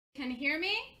Can hear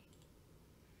me?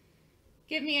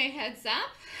 Give me a heads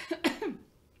up.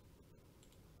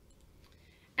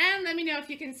 And let me know if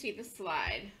you can see the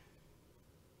slide.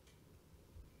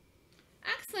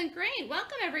 Excellent, great.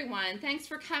 Welcome everyone. Thanks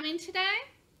for coming today.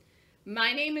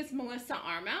 My name is Melissa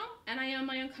Armo, and I own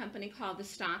my own company called the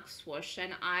Stock Swoosh,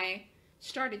 and I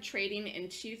started trading in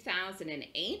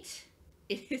 2008.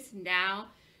 It is now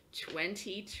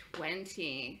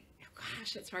 2020.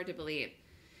 Gosh, it's hard to believe.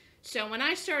 So when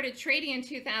I started trading in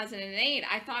 2008,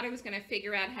 I thought I was going to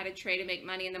figure out how to trade and make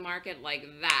money in the market like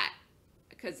that,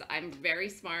 because I'm very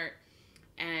smart.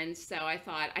 And so I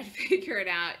thought I'd figure it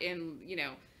out in,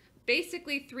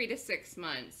 basically 3 to 6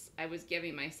 months I was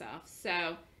giving myself.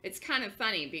 So it's kind of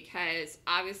funny because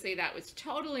obviously that was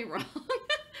totally wrong.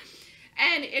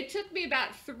 And it took me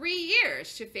about 3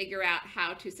 years to figure out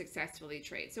how to successfully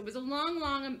trade. So it was a long,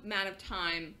 long amount of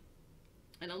time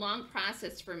and a long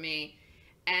process for me.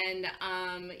 And,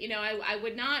 I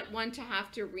would not want to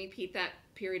have to repeat that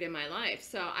period in my life.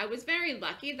 So I was very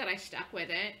lucky that I stuck with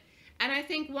it. And I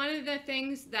think one of the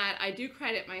things that I do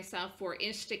credit myself for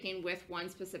is sticking with one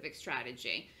specific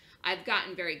strategy. I've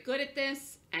gotten very good at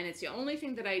this, and it's the only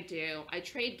thing that I do. I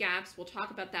trade gaps. We'll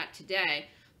talk about that today.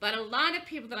 But a lot of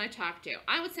people that I talk to,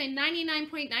 I would say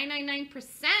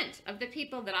 99.999% of the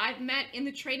people that I've met in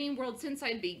the trading world since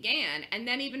I began, and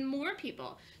then even more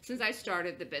people since I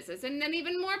started the business, and then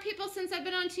even more people since I've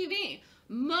been on TV,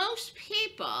 most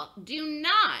people do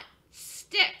not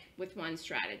stick with one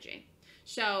strategy.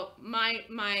 So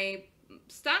my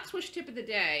stock swoosh tip of the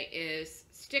day is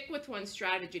stick with one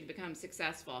strategy to become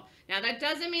successful. Now that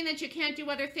doesn't mean that you can't do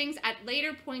other things at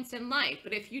later points in life,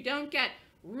 but if you don't get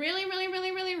really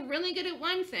good at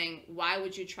one thing, why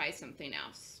would you try something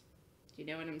else? Do you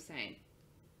know what I'm saying?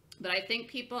 But I think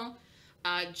people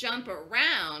jump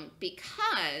around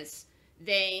because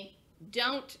they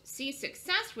don't see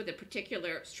success with a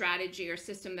particular strategy or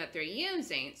system that they're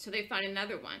using, so they find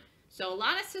another one. So a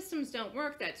lot of systems don't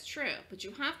work, that's true, but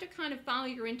you have to kind of follow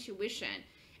your intuition.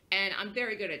 And I'm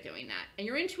very good at doing that. And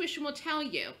your intuition will tell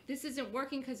you this isn't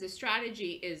working because the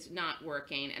strategy is not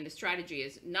working and the strategy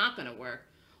is not going to work,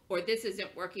 or this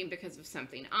isn't working because of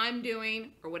something I'm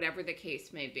doing, or whatever the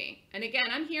case may be. And again,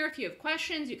 I'm here if you have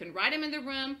questions, you can write them in the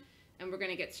room, and we're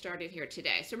going to get started here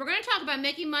today. So we're going to talk about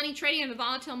making money trading in the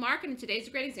volatile market, and today's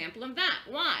a great example of that.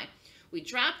 Why? We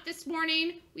dropped this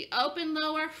morning, we opened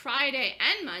lower Friday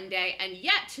and Monday, and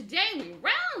yet today we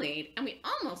rallied and we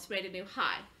almost made a new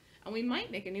high. And we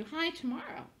might make a new high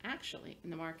tomorrow, actually, in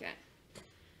the market.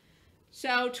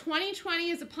 So 2020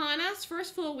 is upon us,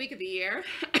 first full week of the year.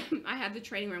 I had the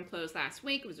trading room closed last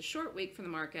week. It was a short week for the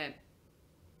market.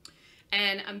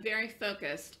 And I'm very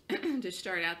focused to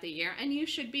start out the year, and you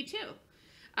should be too.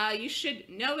 You should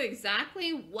know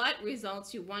exactly what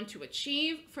results you want to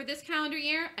achieve for this calendar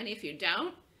year, and if you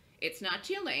don't, it's not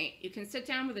too late. You can sit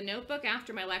down with a notebook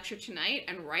after my lecture tonight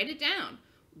and write it down.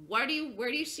 Where do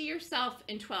you see yourself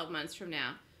in 12 months from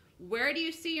now? Where do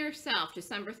you see yourself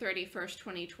December 31st,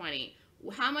 2020?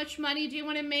 How much money do you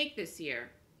want to make this year?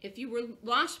 If you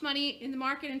lost money in the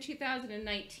market in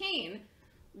 2019,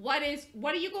 what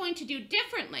are you going to do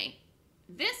differently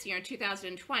this year in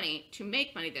 2020 to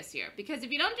make money this year? Because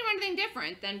if you don't do anything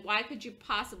different, then why would you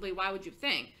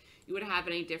think you would have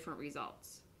any different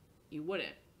results? You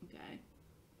wouldn't, okay?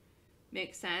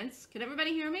 Makes sense? Can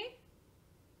everybody hear me?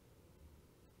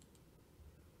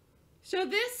 So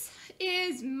this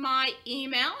is my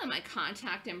email and my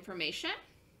contact information.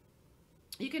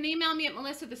 You can email me at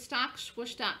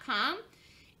melissathestockswoosh.com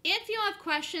if you have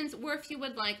questions or if you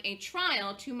would like a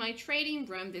trial to my trading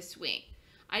room this week.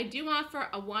 I do offer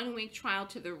a 1-week trial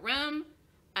to the room,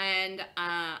 and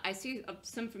I see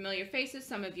some familiar faces.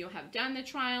 Some of you have done the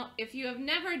trial. If you have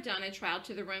never done a trial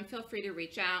to the room, feel free to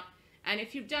reach out. And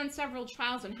if you've done several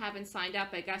trials and haven't signed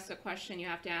up, I guess the question you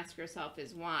have to ask yourself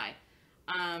is why.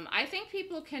 I think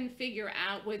people can figure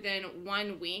out within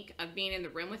 1 week of being in the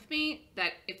room with me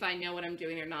that if I know what I'm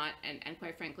doing or not, and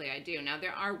quite frankly, I do. Now,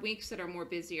 there are weeks that are more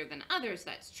busier than others,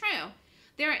 that's true.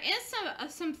 There is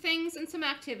some things and some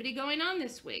activity going on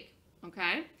this week,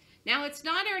 okay? Now, it's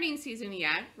not earnings season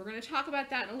yet. We're going to talk about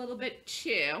that in a little bit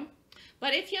too.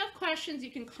 But if you have questions,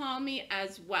 you can call me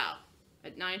as well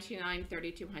at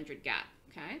 929-3200-GAP,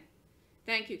 okay?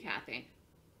 Thank you, Kathy.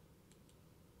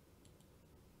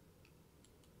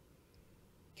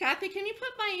 Kathy, can you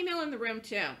put my email in the room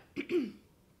too?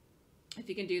 If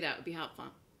you can do that, it would be helpful.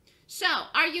 So,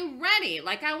 are you ready,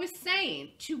 like I was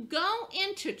saying, to go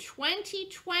into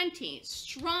 2020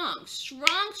 strong,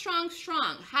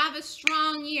 have a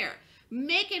strong year.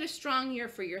 Make it a strong year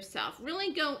for yourself.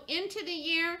 Really go into the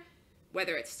year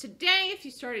whether it's today, if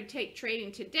you started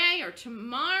trading today or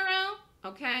tomorrow,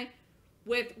 okay,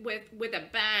 with a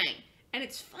bang. And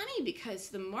it's funny because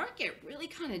the market really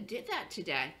kind of did that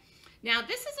today. Now,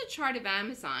 this is a chart of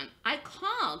Amazon. I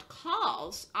called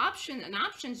an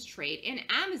options trade in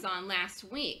Amazon last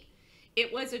week.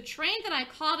 It was a trade that I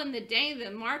called on the day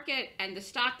the market and the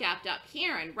stock gapped up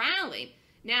here and rallied.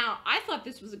 Now, I thought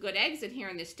this was a good exit here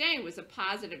in this day. It was a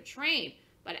positive trade.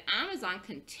 But Amazon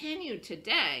continued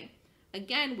today,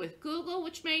 again with Google,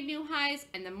 which made new highs,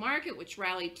 and the market, which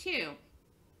rallied too.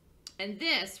 And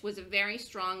this was a very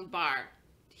strong bar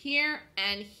here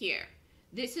and here.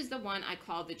 This is the one I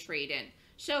call the trade in.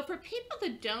 So for people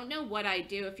that don't know what I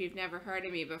do, if you've never heard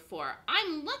of me before,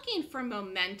 I'm looking for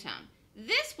momentum.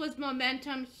 This was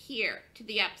momentum here to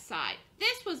the upside.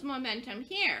 This was momentum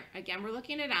here. Again, we're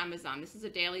looking at Amazon. This is a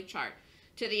daily chart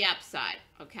to the upside,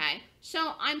 okay?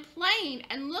 So I'm playing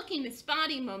and looking at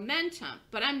spotting momentum,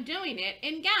 but I'm doing it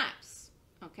in gaps,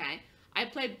 okay? I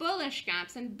play bullish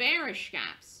gaps and bearish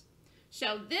gaps.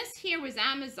 So this here was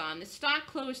Amazon. The stock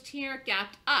closed here,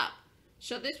 gapped up.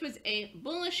 So this was a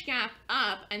bullish gap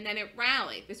up, and then it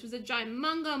rallied. This was a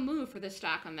gimungo move for the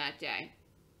stock on that day.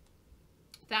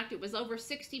 In fact, it was over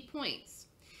 60 points.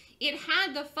 It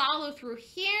had the follow through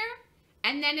here,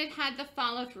 and then it had the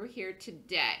follow through here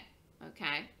today.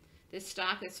 Okay, this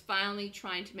stock is finally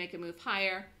trying to make a move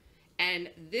higher,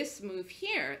 and this move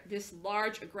here, this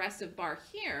large aggressive bar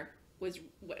here,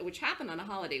 which happened on a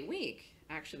holiday week.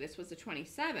 Actually, this was the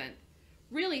 27th.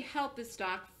 Really helped the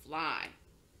stock fly.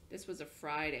 This was a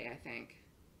Friday, I think.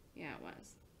 Yeah, it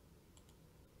was.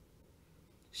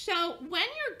 So when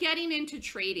you're getting into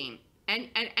trading, and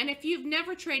if you've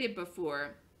never traded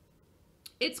before,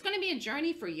 it's going to be a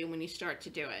journey for you when you start to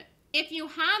do it. If you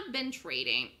have been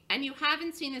trading and you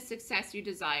haven't seen the success you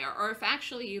desire, or if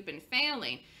actually you've been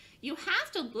failing, you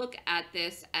have to look at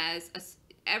this as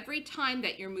every time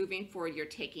that you're moving forward, you're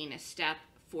taking a step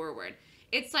forward.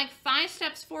 It's like 5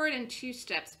 steps forward and 2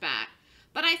 steps back.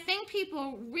 But I think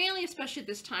people really, especially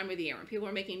this time of the year, when people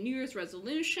are making New Year's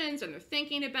resolutions and they're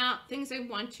thinking about things they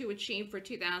want to achieve for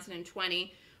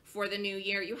 2020 for the new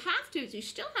year, you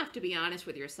still have to be honest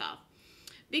with yourself.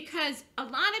 Because a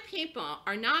lot of people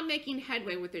are not making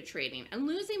headway with their trading and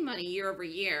losing money year over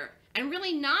year and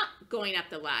really not going up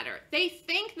the ladder. They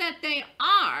think that they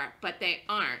are, but they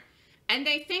aren't. And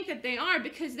they think that they are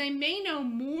because they may know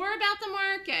more about the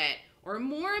market or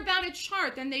more about a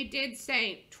chart than they did,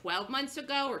 say, 12 months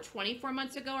ago or 24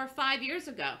 months ago or 5 years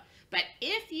ago. But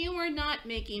if you are not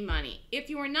making money, if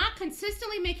you are not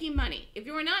consistently making money, if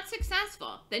you are not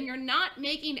successful, then you're not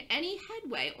making any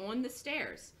headway on the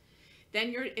stairs.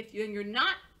 Then you're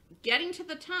not getting to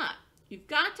the top. You've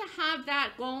got to have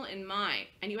that goal in mind,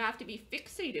 and you have to be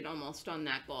fixated almost on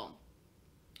that goal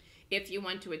if you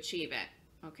want to achieve it,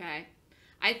 okay?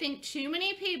 I think too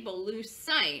many people lose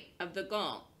sight of the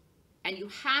goal, and you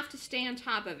have to stay on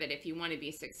top of it if you want to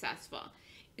be successful.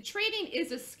 Trading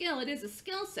is a skill. It is a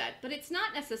skill set, but it's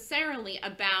not necessarily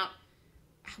about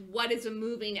what is a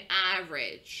moving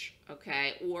average,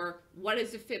 okay, or what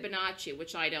is a Fibonacci,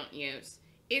 which I don't use.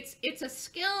 It's a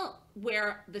skill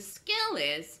where the skill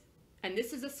is, and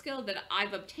this is a skill that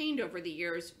I've obtained over the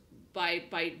years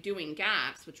by doing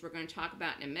gaps, which we're going to talk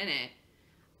about in a minute.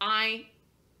 I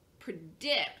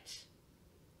predict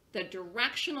the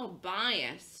directional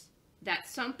bias that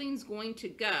something's going to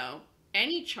go.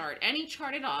 Any chart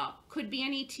at all, could be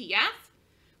an ETF,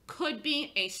 could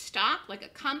be a stock like a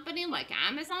company like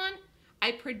Amazon.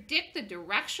 I predict the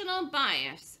directional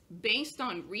bias based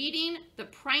on reading the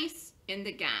price in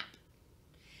the gap.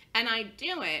 And I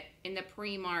do it in the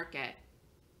pre-market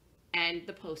and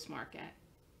the post-market.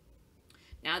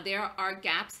 Now, there are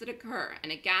gaps that occur,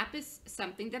 and a gap is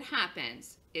something that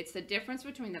happens. It's the difference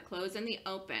between the close and the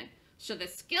open. So the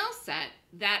skill set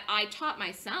that I taught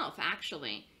myself,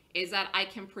 actually, is that I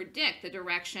can predict the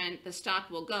direction the stock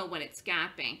will go when it's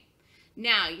gapping.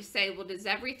 Now, you say, well, does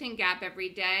everything gap every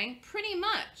day? Pretty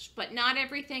much, but not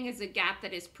everything is a gap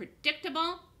that is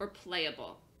predictable or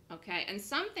playable, okay? And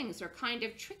some things are kind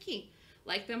of tricky.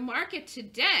 Like the market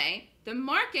today, the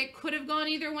market could have gone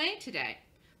either way today.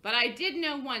 But I did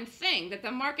know one thing, that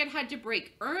the market had to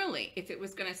break early if it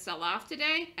was going to sell off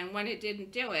today, and when it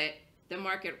didn't do it, the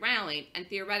market rallied, and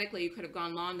theoretically you could have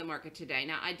gone long the market today.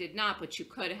 Now, I did not, but you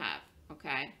could have,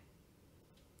 okay?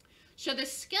 So the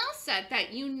skill set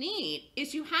that you need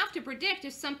is you have to predict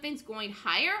if something's going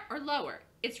higher or lower.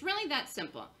 It's really that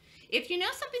simple. If you know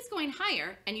something's going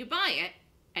higher and you buy it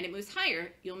and it moves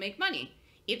higher, you'll make money.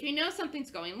 If you know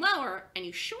something's going lower and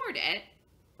you short it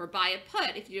or buy a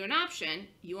put, if you do an option,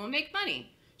 you will make money.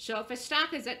 So if a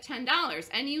stock is at $10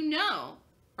 and you know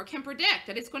or can predict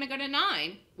that it's going to go to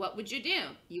 9, what would you do?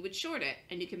 You would short it,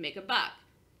 and you can make a buck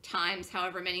times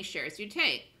however many shares you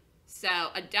take. So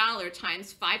 $1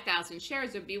 times 5,000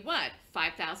 shares would be what?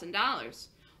 $5,000.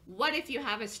 What if you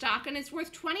have a stock and it's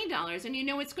worth $20 and you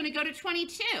know it's going to go to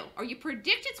 22, or you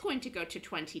predict it's going to go to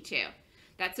 22?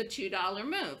 That's a $2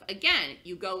 move. Again,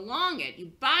 you go long it,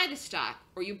 you buy the stock,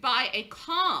 or you buy a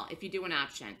call if you do an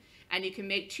option, and you can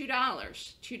make $2.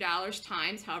 $2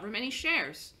 times however many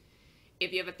shares.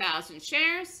 If you have 1,000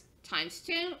 shares times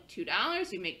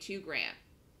 $2, you make $2 grand.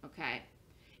 Okay.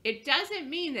 It doesn't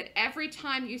mean that every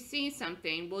time you see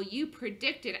something, will you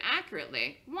predict it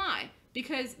accurately. Why?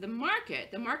 Because the market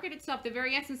itself, the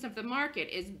very essence of the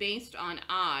market is based on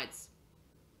odds.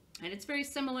 And it's very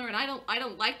similar, and I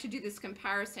don't like to do this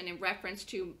comparison in reference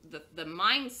to the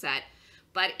mindset,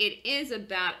 but it is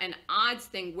about an odds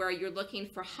thing where you're looking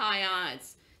for high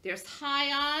odds. There's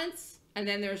high odds, and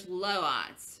then there's low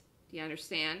odds. Do you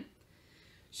understand?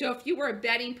 So if you were a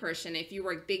betting person, if you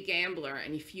were a big gambler,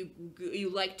 and if you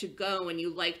like to go and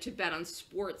you like to bet on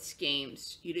sports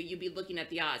games, you'd be looking at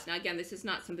the odds. Now again, this is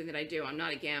not something that I do. I'm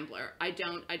not a gambler. I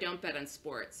don't bet on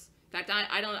sports. In fact,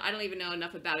 I don't even know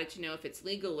enough about it to know if it's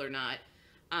legal or not.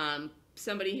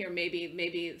 Somebody here,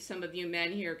 maybe some of you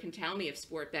men here can tell me if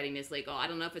sport betting is legal. I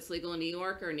don't know if it's legal in New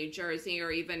York or New Jersey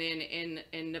or even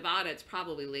in Nevada. It's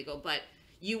probably legal, but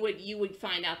you would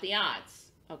find out the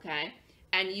odds, okay?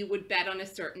 And you would bet on a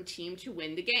certain team to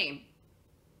win the game.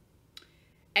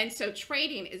 And so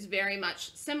trading is very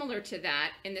much similar to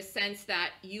that in the sense that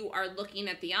you are looking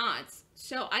at the odds.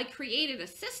 So I created a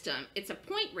system. It's a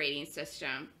point rating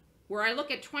system where I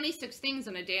look at 26 things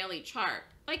on a daily chart.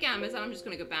 Like Amazon, I'm just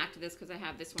going to go back to this because I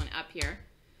have this one up here.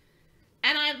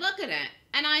 And I look at it,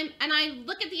 and I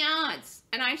look at the odds,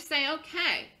 and I say,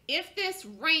 okay, if this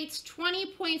rates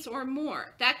 20 points or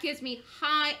more, that gives me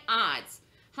high odds.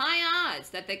 High odds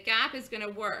that the gap is going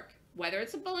to work. Whether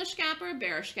it's a bullish gap or a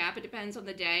bearish gap, it depends on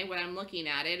the day when I'm looking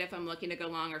at it, if I'm looking to go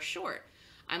long or short.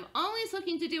 I'm always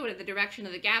looking to do it in the direction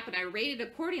of the gap, and I rate it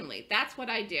accordingly. That's what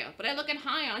I do. But I look at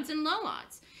high odds and low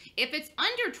odds. If it's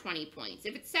under 20 points,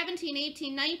 if it's 17,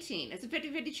 18, 19, it's a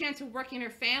 50-50 chance of working or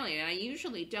failing, and I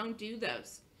usually don't do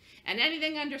those. And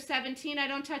anything under 17, I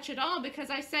don't touch at all because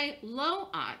I say low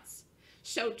odds.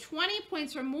 So 20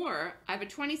 points or more, I have a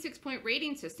 26-point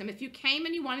rating system. If you came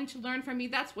and you wanted to learn from me,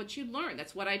 that's what you learn.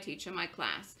 That's what I teach in my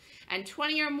class. And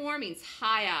 20 or more means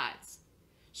high odds.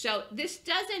 So this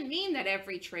doesn't mean that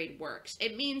every trade works.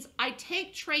 It means I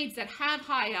take trades that have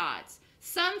high odds.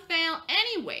 Some fail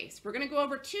anyways. We're going to go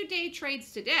over 2-day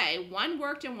trades today. One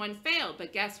worked and one failed,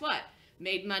 but guess what?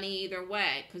 Made money either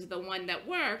way because the one that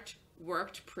worked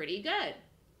pretty good.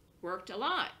 Worked a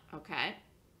lot, okay?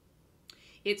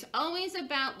 It's always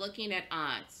about looking at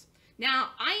odds. Now,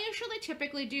 I usually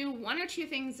typically do 1 or 2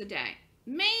 things a day,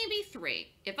 maybe 3.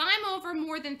 If I'm over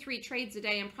more than 3 trades a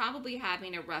day and probably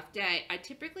having a rough day, I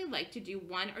typically like to do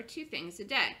 1 or 2 things a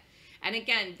day. And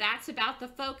again, that's about the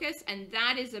focus, and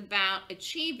that is about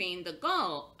achieving the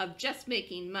goal of just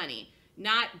making money,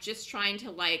 not just trying to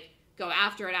like go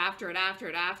after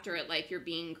it like you're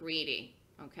being greedy,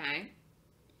 okay?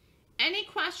 Any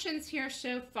questions here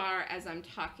so far as I'm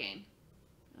talking?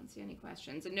 I don't see any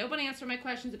questions. And nobody answered my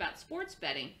questions about sports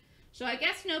betting. So I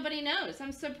guess nobody knows.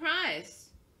 I'm surprised.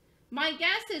 My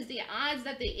guess is the odds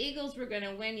that the Eagles were going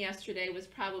to win yesterday was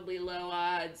probably low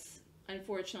odds,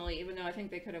 unfortunately, even though I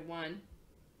think they could have won.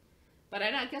 But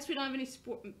I guess we don't have any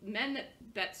men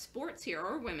that bet sports here,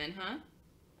 or women, huh?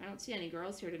 I don't see any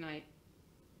girls here tonight.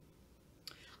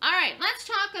 All right, let's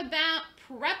talk about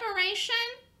preparation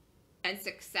and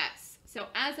success. So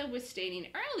as I was stating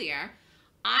earlier,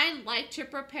 I like to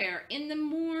prepare in the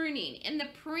morning, in the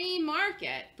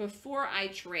pre-market, before I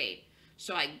trade.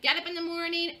 So I get up in the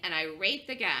morning and I rate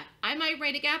the gap. I might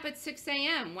rate a gap at 6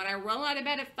 a.m. when I roll out of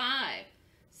bed at 5.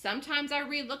 Sometimes I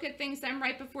re-look at things then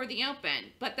right before the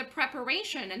open. But the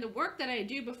preparation and the work that I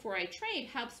do before I trade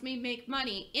helps me make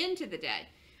money into the day.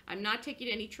 I'm not taking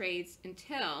any trades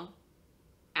until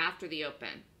after the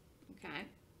open, okay?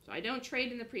 So I don't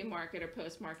trade in the pre-market or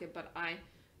post-market, but I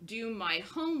do my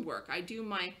homework. I do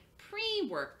my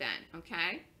pre-work then,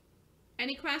 okay?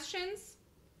 Any questions?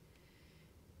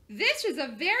 This is a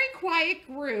very quiet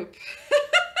group.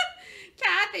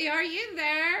 Kathy, are you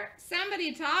there?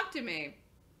 Somebody talk to me.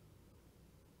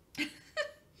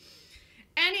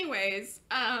 Anyways,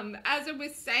 as I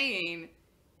was saying,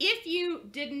 if you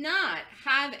did not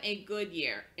have a good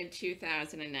year in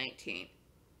 2019,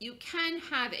 you can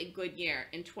have a good year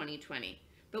in 2020.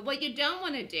 But what you don't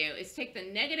want to do is take the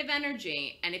negative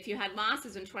energy, and if you had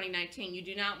losses in 2019, you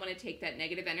do not want to take that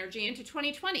negative energy into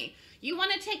 2020. You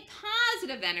want to take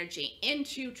positive energy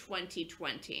into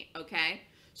 2020, okay?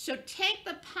 So take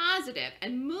the positive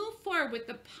and move forward with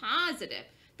the positive.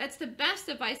 That's the best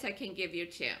advice I can give you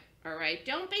too, all right?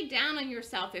 Don't be down on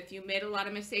yourself if you made a lot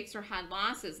of mistakes or had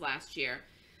losses last year.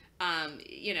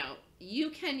 You know,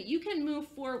 you can move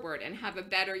forward and have a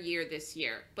better year this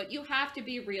year, but you have to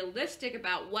be realistic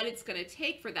about what it's going to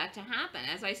take for that to happen.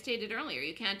 As I stated earlier,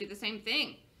 you can't do the same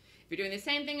thing. If you're doing the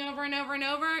same thing over and over and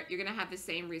over, you're going to have the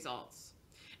same results.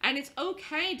 And it's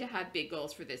okay to have big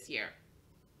goals for this year.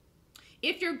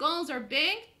 If your goals are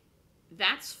big,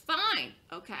 that's fine,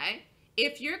 okay?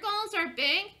 If your goals are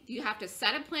big, you have to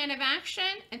set a plan of action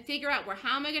and figure out, well,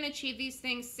 how am I going to achieve these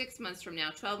things 6 months from now,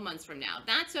 12 months from now?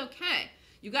 That's okay.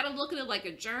 You got to look at it like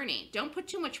a journey. Don't put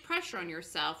too much pressure on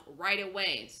yourself right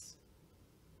away.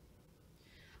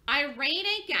 I rate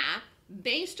a gap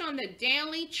based on the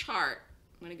daily chart.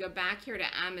 I'm going to go back here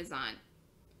to Amazon.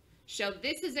 So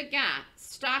this is a gap.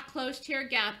 Stock closed here,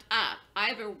 gapped up. I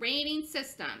have a rating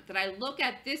system that I look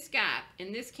at this gap.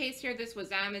 In this case here, this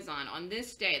was Amazon. On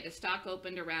this day, the stock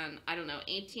opened around, I don't know,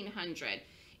 1800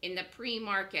 in the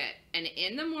pre-market. And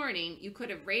in the morning, you could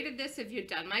have rated this if you'd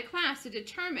done my class to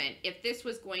determine if this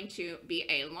was going to be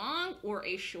a long or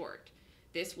a short.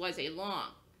 This was a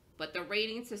long, but the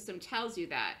rating system tells you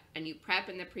that, and you prep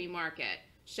in the pre-market.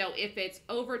 So if it's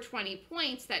over 20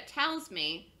 points, that tells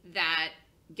me that,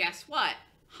 guess what?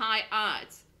 High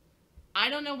odds. I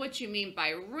don't know what you mean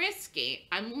by risky.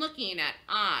 I'm looking at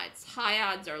odds. High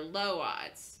odds or low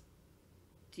odds.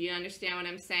 Do you understand what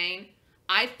I'm saying?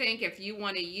 I think if you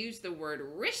want to use the word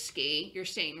risky, you're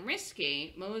saying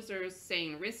risky. Moser's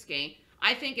saying risky.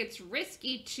 I think it's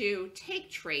risky to take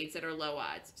trades that are low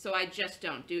odds. So I just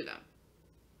don't do them.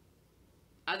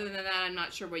 Other than that, I'm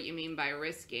not sure what you mean by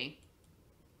risky.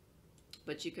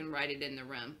 But you can write it in the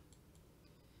room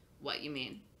what you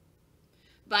mean.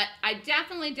 But I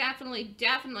definitely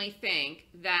think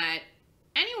that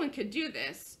anyone could do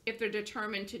this if they're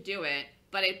determined to do it,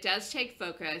 but it does take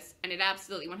focus, and it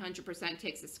absolutely 100%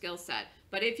 takes a skill set.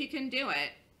 But if you can do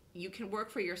it, you can work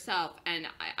for yourself, and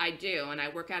I do, and I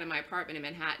work out of my apartment in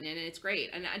Manhattan, and it's great.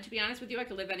 And to be honest with you, I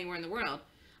could live anywhere in the world.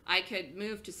 I could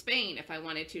move to Spain if I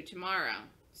wanted to tomorrow.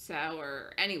 So,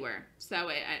 or anywhere. So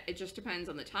it just depends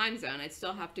on the time zone. I'd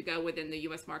still have to go within the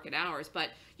U.S. market hours, but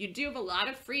you do have a lot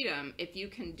of freedom if you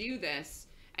can do this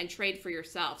and trade for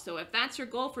yourself. So if that's your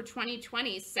goal for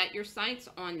 2020, set your sights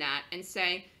on that and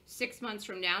say 6 months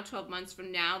from now, 12 months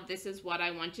from now, this is what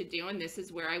I want to do and this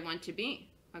is where I want to be,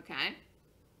 okay?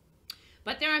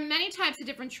 But there are many types of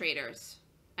different traders.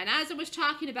 And as I was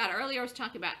talking about earlier, I was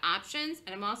talking about options,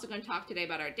 and I'm also going to talk today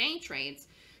about our day trades.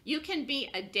 You can be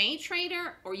a day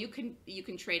trader, or you can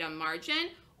trade on margin,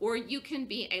 or you can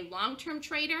be a long-term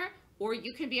trader, or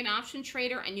you can be an option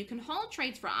trader and you can hold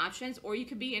trades for options, or you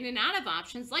can be in and out of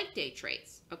options like day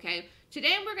trades, okay?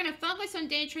 Today we're going to focus on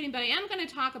day trading, but I am going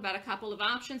to talk about a couple of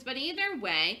options, but either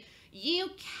way, you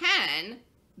can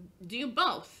do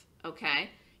both,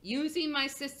 okay? Using my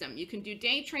system, you can do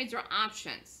day trades or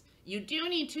options. You do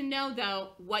need to know, though,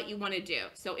 what you want to do.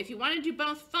 So if you want to do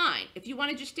both, fine. If you want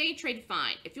to just day trade,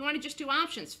 fine. If you want to just do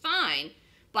options, fine.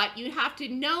 But you have to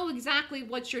know exactly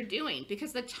what you're doing,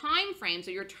 because the time frames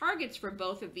or your targets for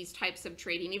both of these types of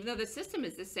trading, even though the system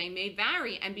is the same, may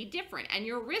vary and be different, and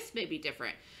your risk may be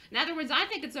different. In other words, I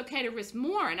think it's okay to risk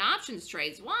more in options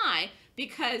trades. Why?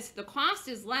 Because the cost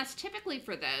is less typically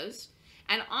for those.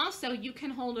 And also, you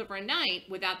can hold overnight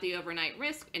without the overnight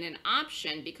risk in an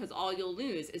option, because all you'll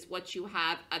lose is what you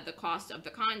have at the cost of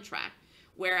the contract,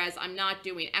 whereas I'm not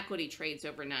doing equity trades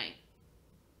overnight.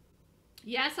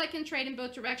 Yes, I can trade in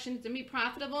both directions and be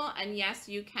profitable, and yes,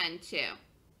 you can too.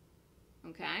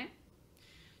 Okay?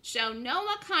 So know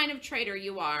what kind of trader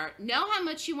you are, know how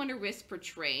much you want to risk per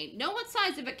trade, know what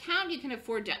size of account you can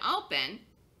afford to open.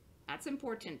 That's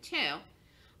important too.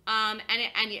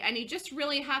 And you just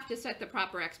really have to set the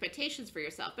proper expectations for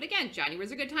yourself. But again, January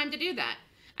is a good time to do that.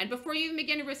 And before you even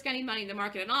begin to risk any money in the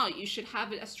market at all, you should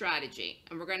have a strategy.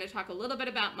 And we're going to talk a little bit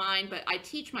about mine, but I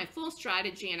teach my full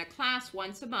strategy in a class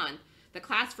once a month. The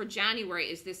class for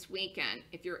January is this weekend.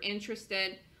 If you're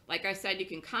interested, like I said, you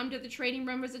can come to the trading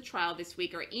room as a trial this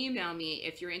week, or email me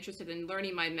if you're interested in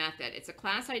learning my method. It's a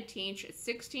class I teach. It's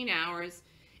 16 hours.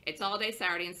 It's all day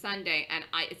Saturday and Sunday, and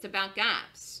it's about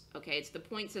gaps, okay? It's the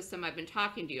point system I've been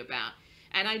talking to you about.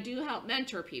 And I do help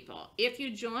mentor people. If you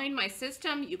join my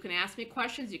system, you can ask me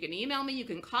questions, you can email me, you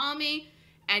can call me,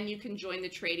 and you can join the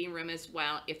trading room as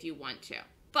well if you want to,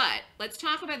 But let's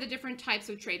talk about the different types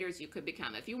of traders you could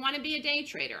become. If you want to be a day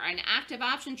trader, an active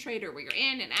option trader where you're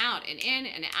in and out and in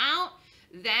and out,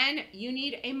 then you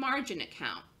need a margin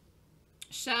account.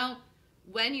 So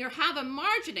when you have a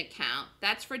margin account,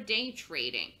 that's for day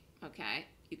trading, okay?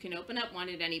 You can open up one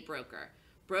at any broker.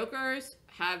 Brokers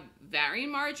have varying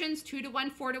margins, 2 to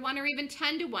 1, 4 to 1, or even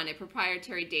 10 to 1 in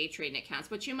proprietary day trading accounts,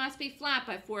 but you must be flat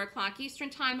by 4 o'clock Eastern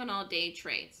time on all day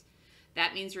trades.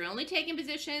 That means you're only taking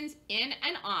positions in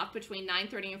and off between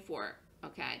 9:30 and 4,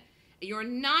 okay? You're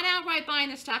not outright buying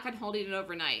the stock and holding it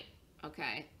overnight,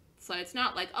 okay? So it's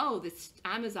not like, oh, this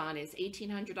Amazon is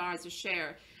 $1,800 a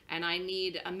share and I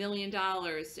need $1 million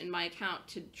in my account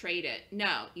to trade it.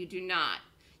 No, you do not.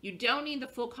 You don't need the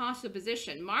full cost of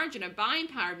position. Margin of buying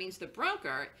power means the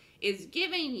broker is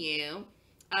giving you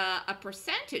a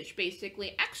percentage,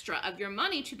 basically extra of your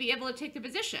money to be able to take the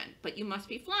position, but you must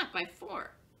be flat by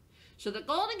 4. So the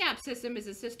Golden Gap system is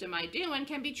a system I do and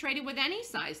can be traded with any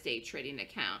size day trading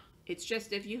account. It's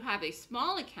just if you have a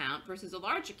small account versus a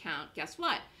large account, guess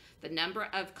what? The number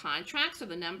of contracts or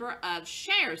the number of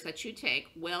shares that you take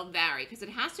will vary because it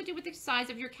has to do with the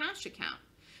size of your cash account.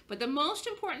 But the most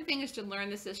important thing is to learn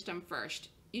the system first.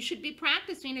 You should be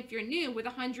practicing if you're new with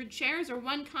 100 shares or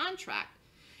 1 contract,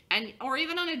 or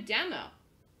even on a demo,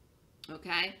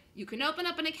 okay? You can open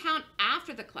up an account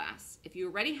after the class. If you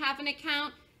already have an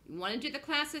account, you want to do the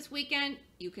class this weekend,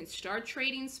 you can start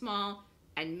trading small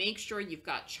and make sure you've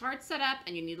got charts set up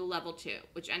and you need a level 2,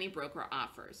 which any broker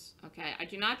offers, okay? I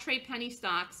do not trade penny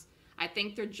stocks. I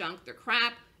think they're junk, they're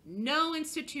crap. No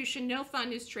institution, no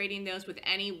fund is trading those with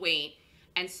any weight.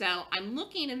 And so I'm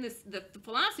looking in this, the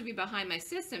philosophy behind my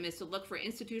system is to look for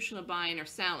institutional buying or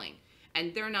selling,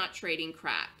 and they're not trading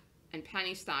crap, and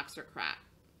penny stocks are crap,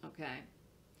 okay?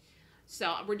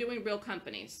 So we're doing real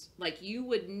companies. Like you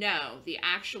would know the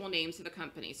actual names of the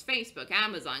companies, Facebook,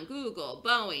 Amazon, Google,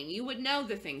 Boeing, you would know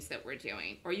the things that we're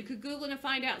doing. Or you could Google it and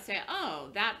find out and say, oh,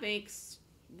 that makes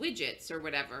widgets or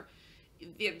whatever.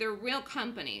 They're real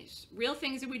companies, real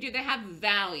things that we do. They have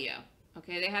value,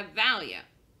 okay? They have value.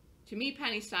 To me,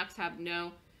 penny stocks have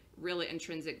no real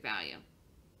intrinsic value.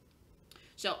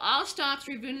 So all stocks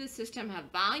reviewed in the system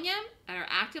have volume and are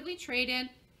actively traded,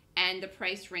 and the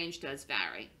price range does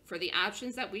vary for the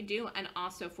options that we do and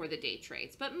also for the day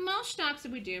trades. But most stocks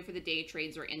that we do for the day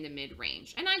trades are in the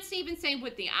mid-range. And I'd even say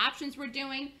with the options we're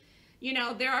doing, you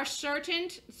know, there are certain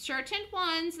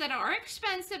ones that are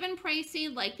expensive and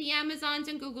pricey, like the Amazons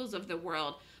and Googles of the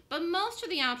world. But most of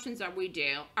the options that we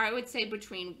do are, I would say,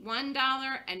 between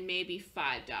 $1 and maybe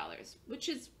 $5, which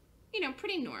is, you know,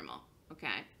 pretty normal,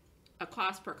 okay? A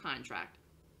cost per contract.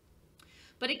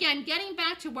 But again, getting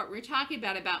back to what we're talking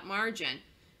about margin,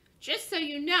 just so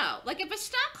you know, like if a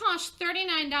stock costs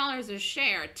 $39 a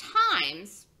share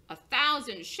times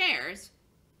 1,000 shares,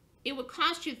 it would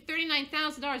cost you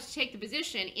 $39,000 to take the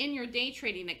position in your day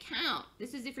trading account.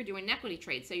 This is if you're doing equity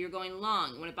trades, so you're going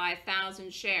long, you want to buy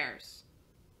 1,000 shares.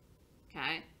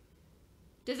 Okay.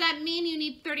 Does that mean you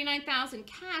need 39,000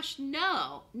 cash?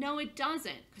 No, it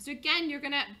doesn't. Because again, you're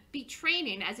going to be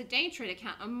trading as a day trade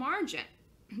account a margin.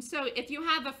 So if you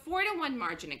have a 4 to 1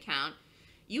 margin account,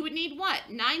 you would need what?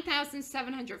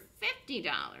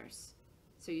 $9,750.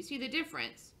 So you see the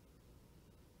difference.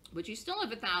 But you still have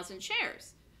 1,000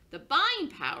 shares. The buying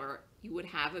power you would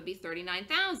have would be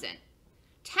 39,000.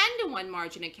 10 to 1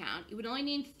 margin account, you would only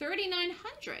need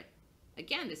 3,900.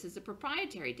 Again, this is a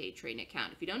proprietary day trading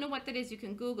account. If you don't know what that is, you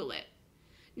can Google it.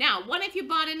 Now, what if you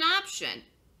bought an option?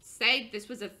 Say this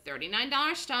was a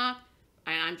 $39 stock,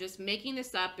 and I'm just making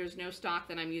this up. There's no stock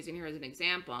that I'm using here as an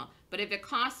example. But if it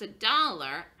costs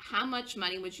 $1, how much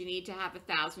money would you need to have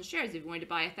 1,000 shares if you wanted to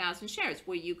buy 1,000 shares?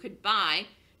 Well, you could buy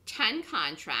 10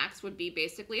 contracts, would be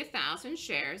basically 1,000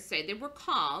 shares. Say they were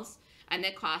calls, and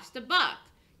they cost $1.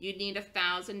 You'd need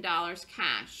 $1,000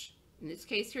 cash. In this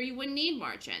case here, you wouldn't need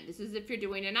margin. This is if you're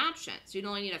doing an option. So you'd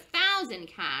only need 1,000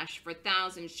 cash for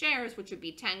 1,000 shares, which would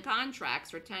be 10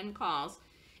 contracts or 10 calls,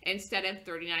 instead of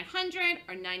 3,900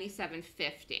 or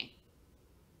 9,750.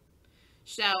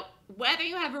 So whether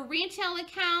you have a retail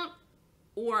account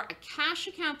or a cash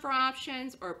account for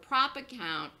options or a prop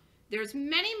account, there's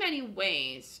many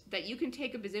ways that you can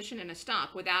take a position in a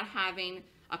stock without having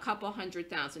a couple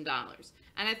 $100,000.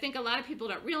 And I think a lot of people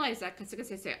don't realize that because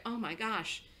they say, oh my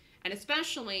gosh. And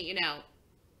especially, you know,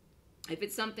 if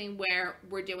it's something where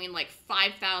we're doing like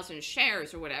 5,000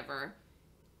 shares or whatever,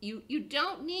 you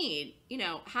don't need, you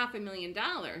know,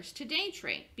 $500,000 to day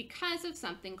trade because of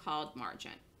something called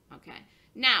margin, okay?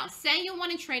 Now, say you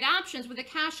want to trade options with a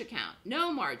cash account,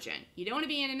 no margin. You don't want to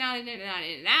be in and out, in and out,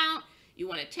 in and out. You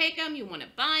want to take them, you want to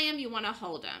buy them, you want to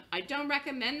hold them. I don't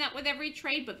recommend that with every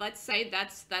trade, but let's say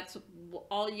that's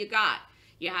all you got.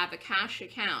 You have a cash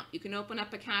account. You can open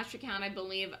up a cash account, I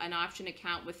believe, an option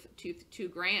account with two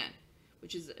grand,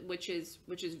 which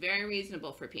is very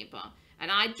reasonable for people. And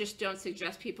I just don't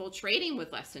suggest people trading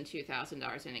with less than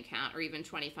 $2,000 in an account or even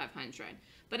 $2,500.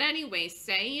 But anyway,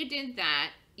 say you did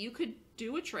that, you could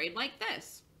do a trade like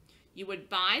this. You would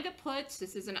buy the puts.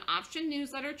 This is an option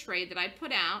newsletter trade that I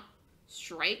put out.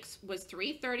 Strikes was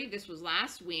 330. This was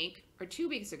last week or 2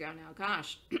 weeks ago now.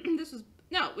 Gosh,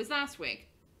 no, it was last week.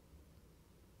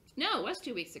 No, it was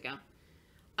 2 weeks ago.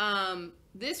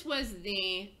 This was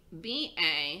the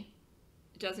BA. It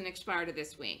doesn't expire to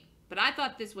this week. But I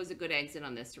thought this was a good exit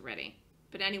on this already.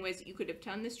 But anyways, you could have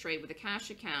done this trade with a cash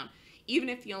account, even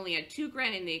if you only had 2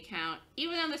 grand in the account,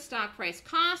 even though the stock price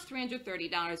cost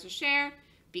 $330 a share,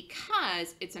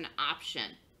 because it's an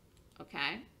option,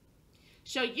 okay?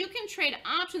 So you can trade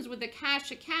options with a cash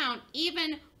account,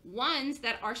 even ones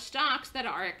that are stocks that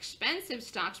are expensive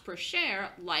stocks per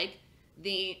share, like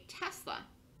the Tesla,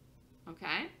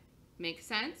 okay? Make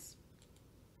sense?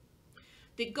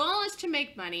 The goal is to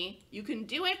make money. You can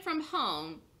do it from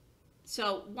home.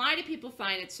 So why do people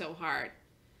find it so hard?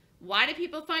 Why do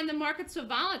people find the market so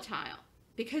volatile?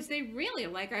 Because they really,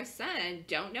 like I said,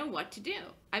 don't know what to do.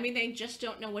 I mean, they just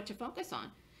don't know what to focus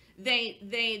on. They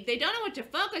don't know what to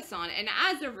focus on, and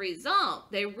as a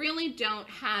result, they really don't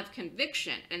have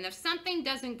conviction. And if something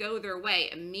doesn't go their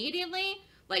way immediately,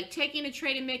 like taking a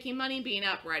trade and making money, being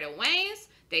up right away,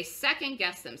 they second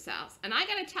guess themselves. And I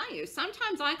gotta tell you,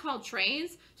 sometimes I call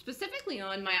trades, specifically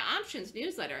on my options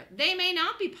newsletter, they may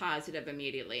not be positive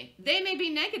immediately. They may be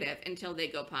negative until they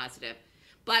go positive.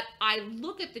 But I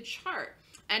look at the chart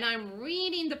and I'm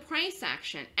reading the price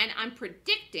action and I'm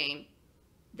predicting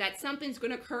that something's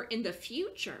going to occur in the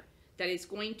future that is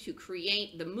going to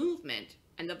create the movement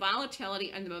and the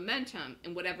volatility and the momentum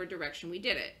in whatever direction we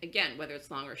did it. Again, whether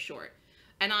it's long or short.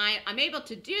 And I'm able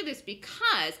to do this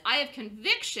because I have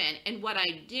conviction in what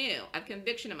I do. I have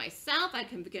conviction in myself, I have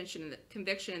conviction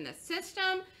in the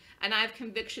system, and I have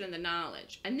conviction in the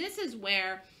knowledge. And this is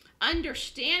where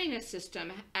understanding a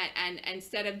system and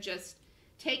instead of just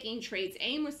taking trades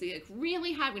aimlessly, like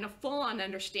really having a full-on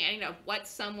understanding of what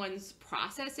someone's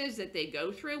process is that they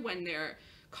go through when they're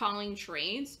calling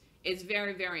trades is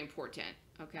very, very important.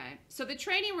 Okay, so the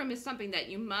trading room is something that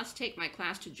you must take my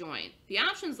class to join. The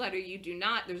options letter, you do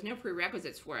not, there's no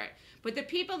prerequisites for it. But the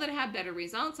people that have better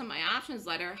results on my options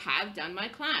letter have done my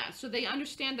class. So they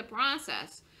understand the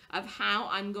process of how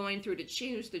I'm going through to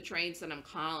choose the trades that I'm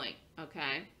calling.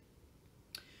 Okay.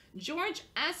 George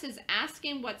S. is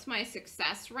asking what's my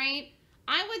success rate.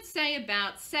 I would say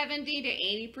about 70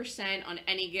 to 80% on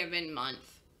any given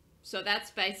month. So that's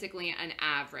basically an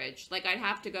average. Like I'd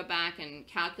have to go back and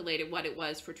calculate what it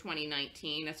was for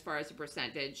 2019 as far as a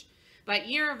percentage. But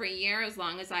year over year, as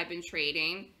long as I've been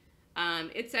trading,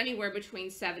 it's anywhere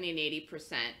between 70 and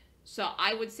 80%. So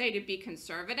I would say to be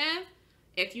conservative,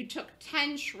 if you took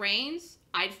 10 trades,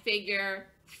 I'd figure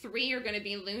 3 are going to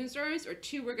be losers or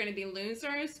 2 are going to be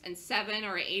losers and 7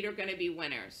 or 8 are going to be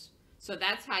winners. So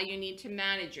that's how you need to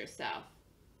manage yourself.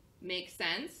 Make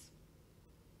sense?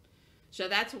 So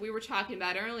that's what we were talking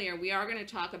about earlier. We are going to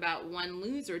talk about one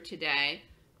loser today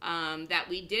that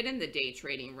we did in the day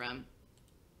trading room.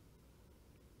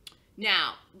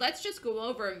 Now, let's just go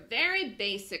over very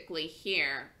basically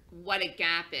here what a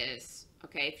gap is.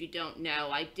 Okay, if you don't know,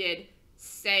 I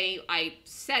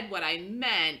said what I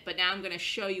meant, but now I'm going to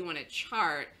show you on a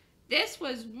chart. This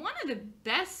was one of the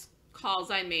best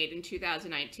calls I made in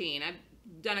 2019. I've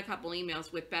done a couple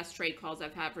emails with best trade calls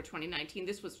I've had for 2019.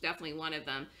 This was definitely one of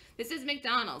them. This is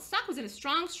McDonald's. Stock was in a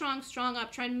strong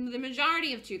uptrend the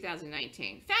majority of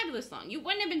 2019. Fabulous long. You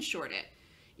wouldn't have been short it.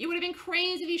 You would have been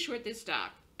crazy to short this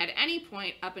stock at any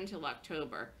point up until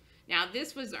October. Now,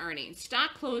 this was earnings.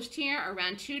 Stock closed here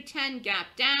around 210,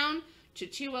 gap down to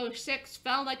 206,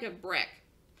 fell like a brick.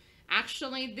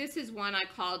 Actually, this is one I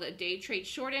called a day trade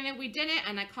short in it. We did it,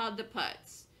 and I called the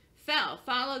puts. Fell,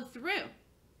 followed through.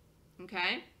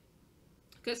 Okay?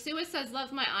 Kasua says,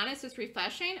 love my honest, it's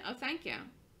refreshing. Oh, thank you.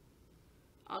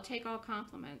 I'll take all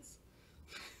compliments.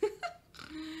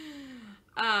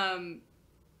 Oh,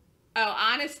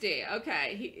 honesty.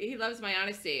 Okay. He loves my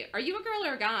honesty. Are you a girl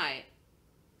or a guy?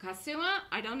 Kasua?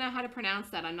 I don't know how to pronounce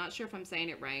that. I'm not sure if I'm saying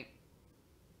it right.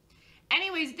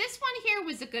 Anyways, this one here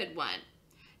was a good one.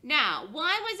 Now,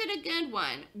 why was it a good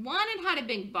one? One, it had a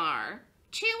big bar.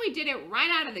 2, we did it right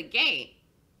out of the gate.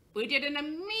 We did it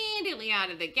immediately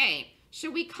out of the gate. So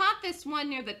we caught this one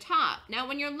near the top. Now,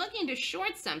 when you're looking to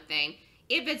short something,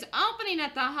 if it's opening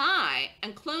at the high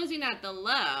and closing at the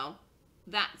low,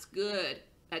 that's good.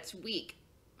 That's weak,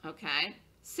 okay?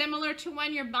 Similar to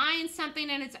when you're buying something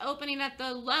and it's opening at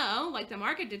the low, like the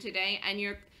market did today, and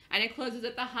it closes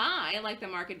at the high, like the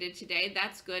market did today.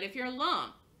 That's good if you're long.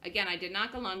 Again, I did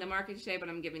not go long the market today, but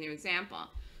I'm giving you an example.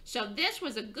 So this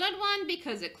was a good one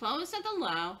because it closed at the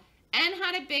low and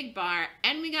had a big bar,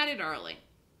 and we got it early.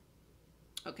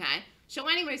 Okay, so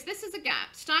anyways, this is a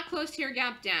gap. Stock closed here,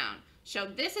 gap down. So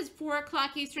this is 4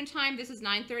 o'clock Eastern time. This is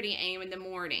 9:30 a.m. in the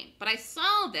morning. But I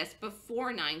saw this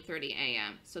before 9:30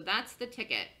 a.m. So that's the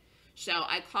ticket. So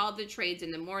I called the trades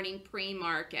in the morning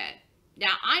pre-market.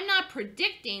 Now, I'm not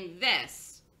predicting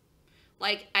this.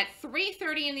 Like at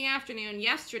 3:30 in the afternoon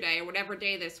yesterday, or whatever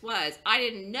day this was, I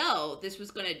didn't know this was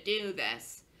going to do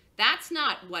this. That's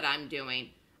not what I'm doing.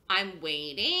 I'm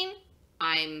waiting,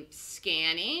 I'm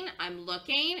scanning, I'm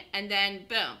looking, and then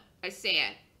boom, I see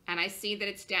it. And I see that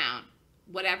it's down,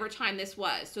 whatever time this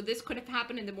was. So this could have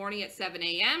happened in the morning at 7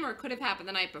 a.m. or it could have happened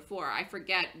the night before. I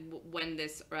forget when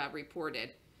this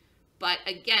reported. But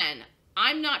again,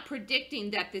 I'm not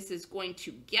predicting that this is going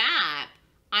to gap.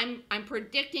 I'm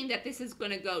predicting that this is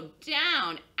going to go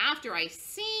down after I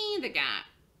see the gap,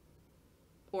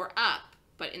 or up.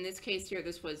 But in this case here,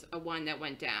 this was a one that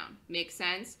went down. Makes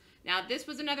sense? Now, this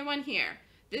was another one here.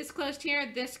 This closed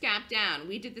here, this gap down.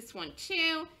 We did this one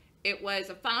too. It was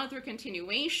a follow-through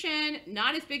continuation.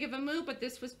 Not as big of a move, but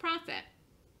this was profit.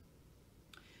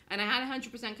 And I had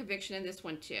 100% conviction in this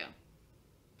one too.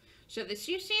 So this,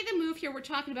 you see the move here, we're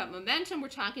talking about momentum. We're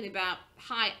talking about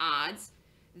high odds.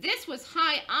 This was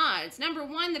high odds. Number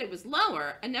one, that it was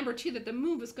lower. And number two, that the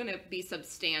move was going to be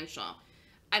substantial.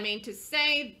 I mean, to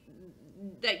say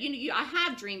that, I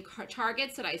have dream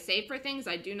targets that I save for things.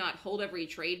 I do not hold every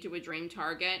trade to a dream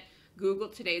target. Google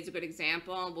today is a good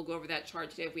example. We'll go over that chart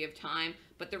today if we have time.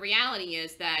 But the reality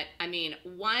is that,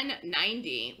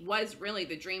 190 was really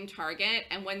the dream target.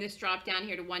 And when this dropped down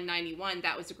here to 191,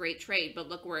 that was a great trade. But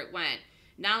look where it went.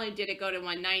 Not only did it go to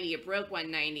 190, it broke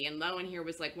 190. And low in here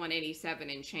was like 187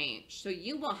 and change. So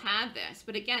you will have this.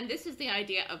 But again, this is the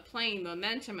idea of playing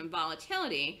momentum and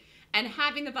volatility and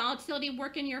having the volatility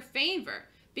work in your favor,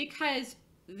 because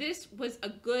this was a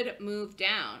good move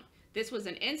down. This was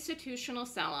an institutional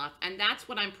sell-off, and that's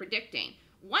what I'm predicting.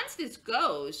 Once this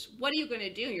goes, what are you going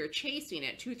to do? You're chasing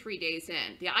it 2-3 days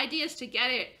in. The idea is to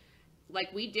get it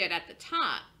like we did at the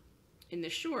top in the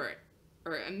short,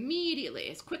 or immediately,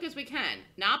 as quick as we can.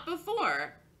 Not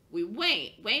before. We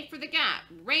wait for the gap,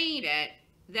 raid it,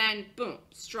 then boom,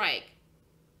 strike.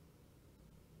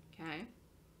 Okay?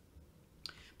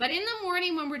 But in the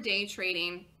morning when we're day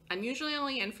trading, I'm usually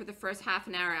only in for the first half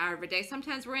an hour of a day.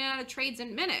 Sometimes we're in and out of trades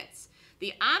in minutes.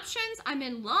 The options, I'm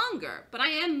in longer, but I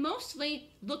am mostly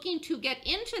looking to get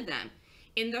into them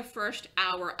in the first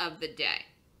hour of the day,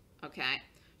 okay?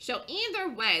 So either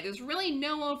way, there's really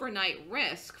no overnight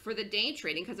risk for the day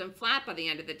trading because I'm flat by the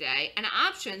end of the day. And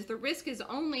options, the risk is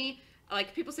only,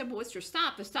 like people say, well, what's your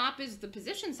stop? The stop is the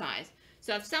position size.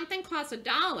 So if something costs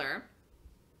 $1,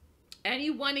 and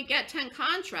you want to get 10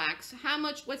 contracts,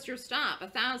 what's your stop?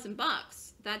 $1,000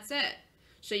 bucks. That's it.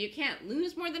 So you can't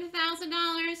lose more than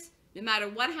 $1,000 no matter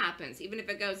what happens, even if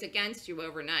it goes against you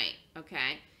overnight,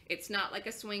 okay? It's not like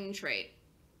a swing trade.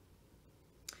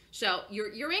 So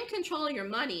you're in control of your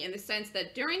money in the sense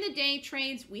that during the day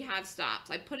trades, we have stops.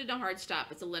 I put in a hard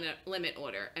stop. It's a limit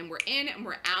order. And we're in and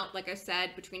we're out, like I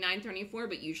said, between 9:30 and 4,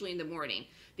 but usually in the morning.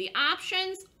 The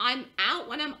options, I'm out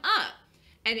when I'm up.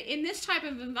 And in this type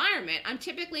of environment, I'm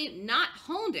typically not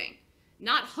holding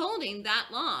that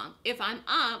long if I'm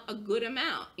up a good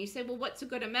amount. You say, well, what's a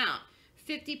good amount?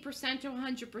 50% to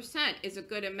 100% is a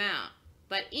good amount.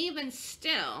 But even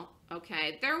still,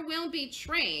 okay, there will be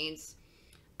trades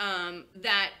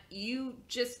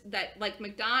like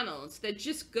McDonald's, that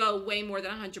just go way more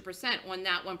than 100% on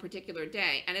that one particular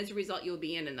day. And as a result, you'll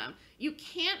be in them. You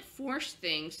can't force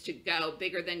things to go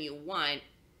bigger than you want.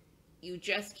 You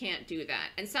just can't do that.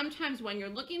 And sometimes when you're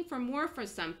looking for more for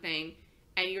something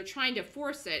and you're trying to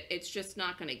force it, it's just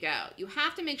not going to go. You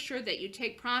have to make sure that you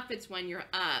take profits when you're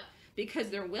up,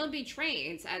 because there will be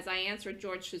trades, as I answered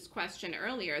George's question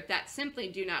earlier, that simply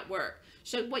do not work.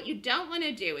 So what you don't want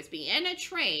to do is be in a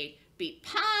trade, be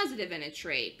positive in a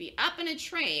trade, be up in a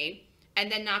trade,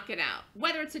 and then knock it out.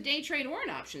 Whether it's a day trade or an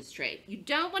options trade. You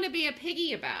don't want to be a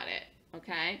piggy about it,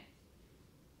 okay?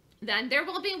 Then there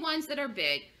will be ones that are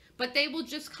big, but they will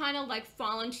just kind of like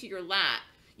fall into your lap.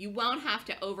 You won't have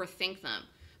to overthink them.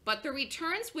 But the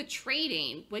returns with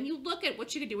trading, when you look at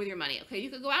what you could do with your money, okay, you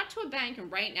could go out to a bank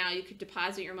and right now you could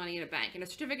deposit your money in a bank. And a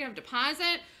certificate of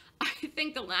deposit, I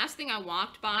think the last thing I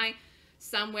walked by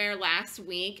somewhere last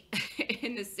week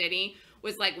in the city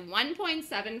was like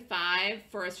 1.75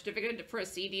 for a certificate for a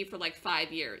CD for like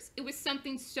 5 years. It was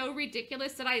something so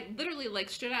ridiculous that I literally like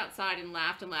stood outside and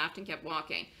laughed and kept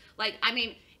walking. Like, I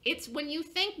mean, it's when you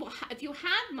think, well, if you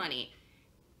have money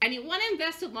and you want to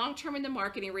invest it long-term in the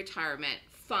market in retirement,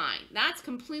 fine. That's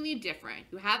completely different.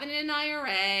 You have it in an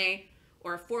IRA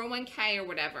or a 401k or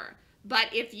whatever. But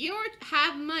if you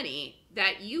have money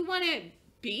that you want to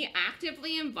be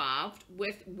actively involved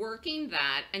with working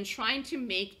that and trying to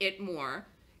make it more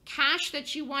cash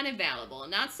that you want available,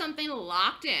 not something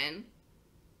locked in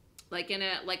like in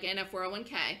a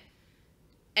 401k,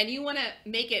 and you want to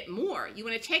make it more, you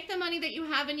want to take the money that you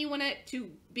have and you want it to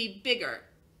be bigger.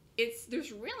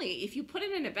 There's really, if you put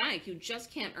it in a bank, you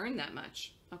just can't earn that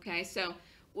much. Okay, so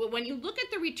when you look at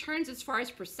the returns as far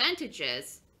as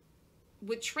percentages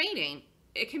with trading,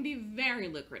 it can be very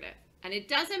lucrative. And it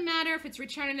doesn't matter if it's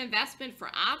return on investment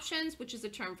for options, which is a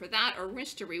term for that, or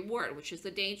risk to reward, which is the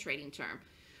day trading term,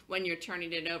 when you're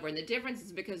turning it over. And the difference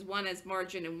is because one is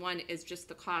margin and one is just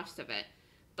the cost of it.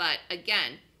 But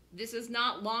again, this is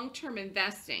not long-term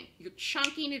investing. You're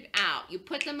chunking it out. You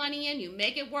put the money in, you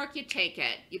make it work, you take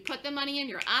it. You put the money in,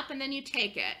 you're up, and then you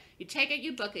take it. You take it,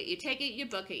 you book it. You take it, you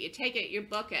book it. You take it, you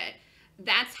book it.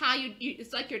 That's how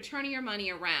it's like you're turning your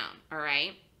money around, all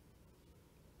right?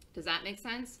 Does that make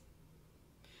sense?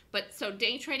 But so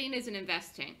day trading isn't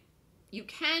investing. You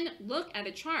can look at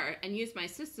a chart and use my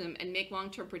system and make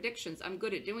long-term predictions. I'm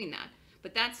good at doing that.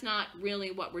 But that's not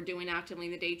really what we're doing actively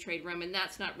in the day trade room, and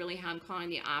that's not really how I'm calling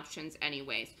the options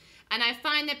anyways. And I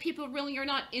find that people really are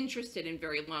not interested in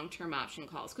very long-term option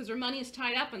calls because their money is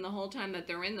tied up in the whole time that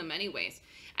they're in them anyways.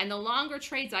 And the longer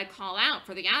trades I call out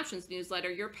for the options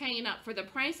newsletter, you're paying up for the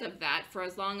price of that for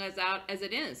as long as out as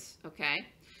it is, okay?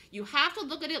 You have to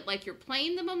look at it like you're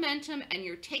playing the momentum and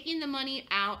you're taking the money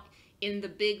out in the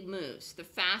big moves, the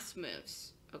fast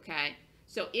moves, okay?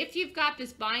 So if you've got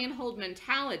this buy and hold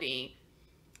mentality,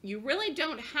 you really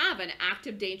don't have an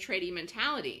active day trading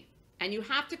mentality, and you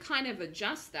have to kind of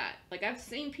adjust that. Like I've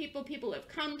seen people have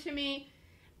come to me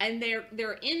and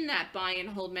they're in that buy and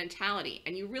hold mentality,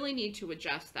 and you really need to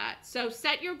adjust that. So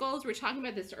set your goals. We were talking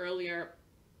about this earlier.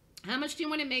 How much do you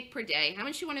want to make per day? How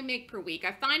much do you want to make per week?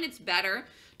 I find it's better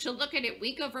to look at it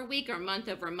week over week or month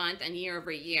over month and year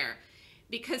over year,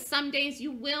 because some days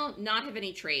you will not have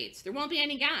any trades. There won't be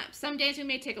any gaps. Some days you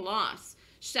may take a loss.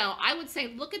 So I would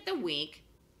say look at the week,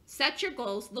 set your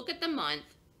goals, look at the month,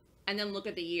 and then look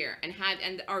at the year,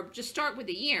 or just start with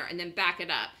the year and then back it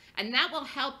up. And that will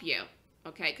help you,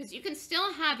 okay? Because you can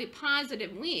still have a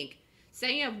positive week.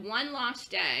 Say you have one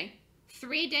lost day,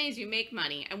 3 days you make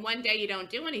money, and 1 day you don't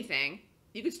do anything.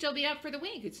 You could still be up for the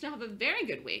week. You'd still have a very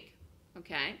good week,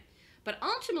 okay? But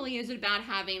ultimately, it's about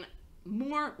having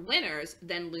more winners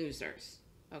than losers,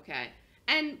 okay?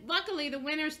 And luckily, the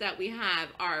winners that we have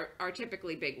are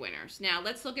typically big winners. Now,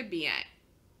 let's look at BA.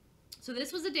 So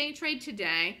this was a day trade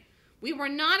today. We were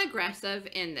not aggressive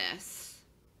in this.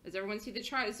 Does everyone see the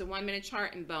chart? It's a 1 minute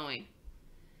chart in Boeing.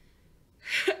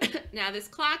 Now this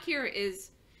clock here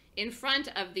is in front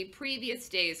of the previous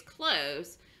day's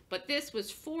close, but this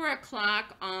was 4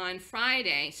 o'clock on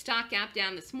Friday. Stock gap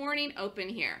down this morning, open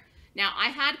here. Now I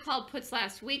had called puts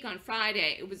last week on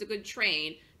Friday. It was a good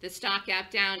trade. The stock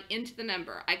gap down into the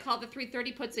number. I called the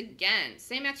 330 puts again.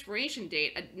 Same expiration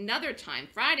date, another time.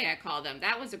 Friday I called them.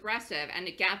 That was aggressive, and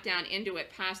it gapped down into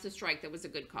it past the strike. That was a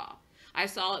good call. I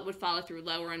saw it would follow through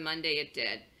lower on Monday. It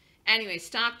did. Anyway,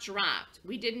 stock dropped.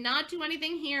 We did not do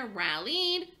anything here.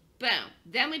 Rallied. Boom.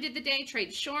 Then we did the day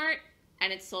trade short,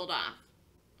 and it sold off.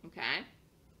 Okay?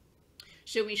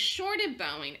 So we shorted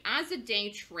Boeing as a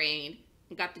day trade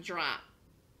and got the drop.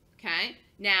 Okay?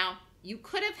 Now, you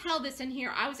could have held this in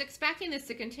here. I was expecting this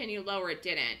to continue lower. It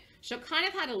didn't. So kind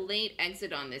of had a late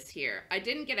exit on this here. I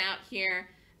didn't get out here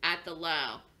at the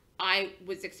low. I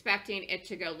was expecting it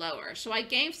to go lower. So I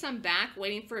gave some back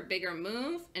waiting for a bigger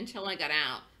move until I got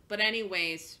out. But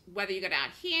anyways, whether you got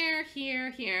out here,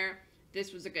 here,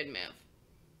 this was a good move.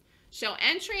 So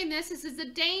entering this is a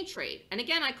day trade. And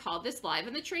again, I called this live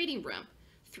in the trading room.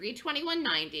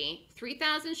 321.90,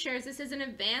 3,000 shares. This is an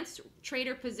advanced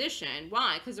trader position.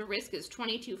 Why? Because the risk is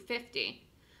 22.50.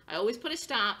 I always put a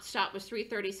stop. Stop was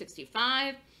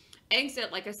 330.65.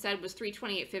 Exit, like I said, was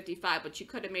 328.55, but you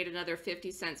could have made another 50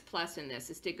 cents plus in this.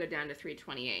 This did go down to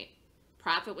 328.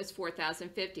 Profit was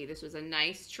 4,050. This was a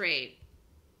nice trade.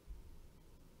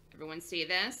 Everyone see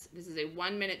this? This is a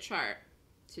 1 minute chart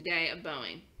today of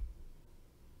Boeing.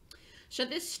 So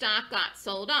this stock got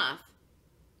sold off.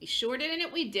 We shorted in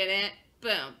it, we did it,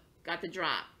 boom, got the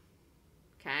drop,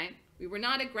 okay? We were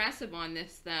not aggressive on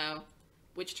this though,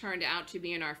 which turned out to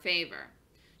be in our favor.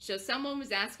 So someone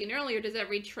was asking earlier, does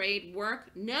every trade work?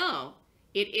 No,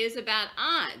 It is about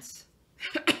odds.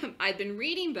 I've been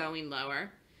reading Boeing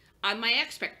lower. My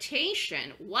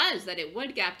expectation was that it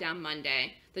would gap down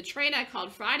Monday. The trade I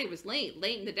called Friday was late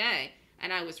in the day,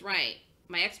 and I was right.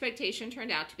 My expectation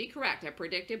turned out to be correct. I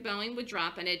predicted Boeing would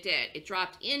drop, and it did. It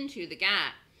dropped into the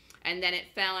gap, and then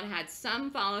it fell and had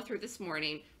some follow through this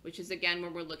morning, which is again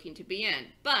where we're looking to be in.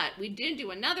 But we did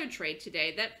do another trade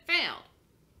today that failed.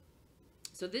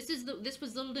 So this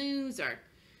was the loser.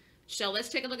 So let's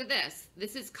take a look at this.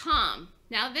 This is calm.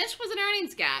 Now this was an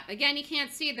earnings gap. Again, you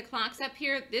can't see the clock's up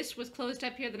here. This was closed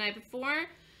up here the night before.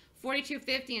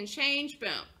 42.50 and change.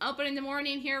 Boom. Open in the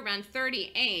morning here around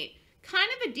 38. Kind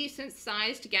of a decent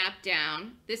sized gap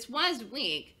down. This was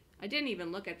weak. I didn't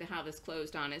even look at how this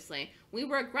closed, honestly. We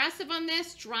were aggressive on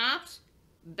this, dropped,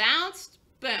 bounced,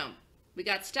 boom. We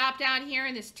got stopped out here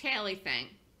in this taily thing.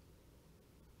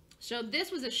 So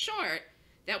this was a short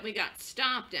that we got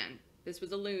stopped in. This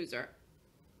was a loser.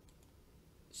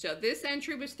 So this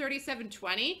entry was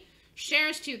 37.20.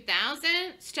 Shares 2,000.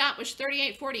 Stop was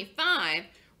 38.45.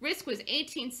 Risk was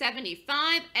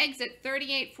 18.75. Exit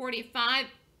 38.45.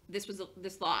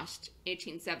 This lost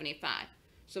 18.75.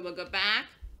 So we'll go back.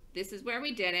 This is where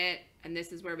we did it, and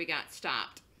this is where we got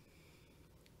stopped.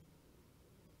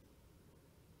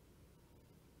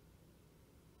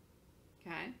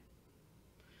 Okay.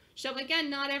 So again,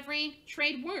 not every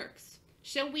trade works.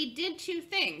 So we did two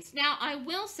things. Now, I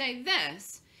will say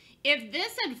this. If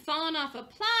this had fallen off a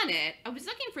planet, I was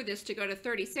looking for this to go to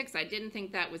 36. I didn't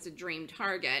think that was a dream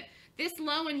target. This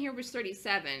low in here was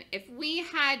 37. If we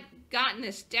had gotten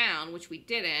this down, which we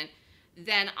didn't,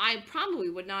 then I probably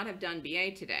would not have done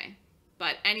BA today.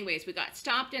 But anyways, we got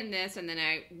stopped in this, and then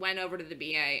I went over to the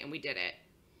BA, and we did it.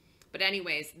 But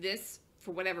anyways, this,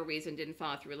 for whatever reason, didn't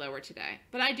follow through lower today.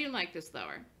 But I do like this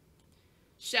lower.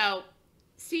 So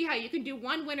see how you can do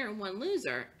one winner and one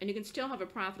loser, and you can still have a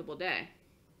profitable day.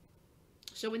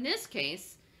 So in this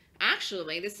case,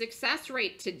 actually, the success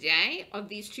rate today of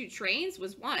these two trades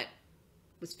was what?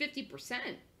 Was 50%.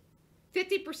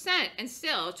 50%, and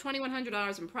still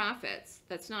 $2,100 in profits.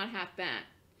 That's not half bad.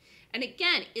 And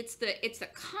again, it's the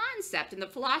concept and the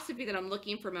philosophy that I'm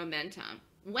looking for momentum.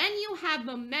 When you have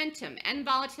momentum and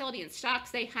volatility in stocks,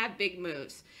 they have big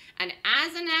moves. And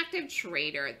as an active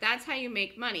trader, that's how you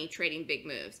make money, trading big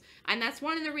moves. And that's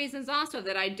one of the reasons also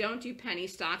that I don't do penny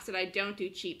stocks, that I don't do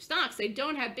cheap stocks. They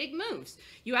don't have big moves.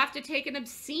 You have to take an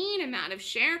obscene amount of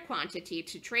share quantity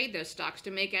to trade those stocks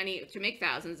to make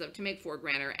thousands of, to make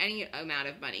 $4,000 or any amount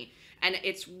of money. And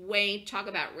it's talk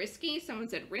about risky. Someone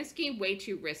said risky, way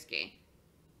too risky.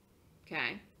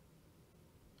 Okay.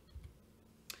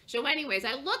 So anyways,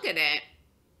 I look at it,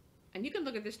 and you can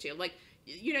look at this too. Like,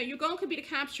 you know, your goal could be to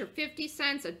capture 50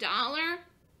 cents, $1.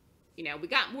 You know, we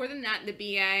got more than that in the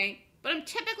BA, but I'm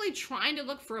typically trying to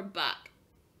look for $1.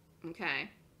 Okay.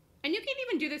 And you can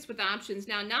even do this with options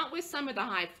now, not with some of the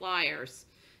high flyers,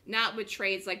 not with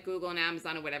trades like Google and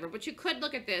Amazon or whatever, but you could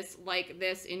look at this like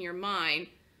this in your mind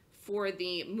for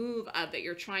the move that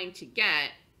you're trying to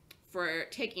get for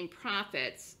taking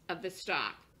profits of the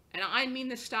stock. And I mean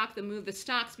the stock, the move the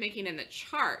stock's making in the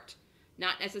chart,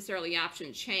 not necessarily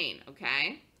option chain,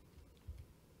 okay?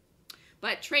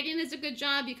 But trading is a good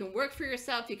job. You can work for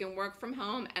yourself. You can work from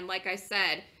home. And like I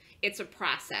said, it's a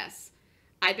process.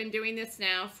 I've been doing this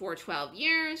now for 12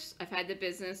 years. I've had the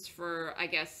business for, I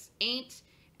guess, 8.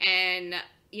 And,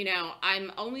 you know,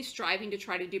 I'm only striving to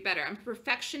try to do better. I'm a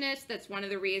perfectionist. That's one of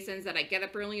the reasons that I get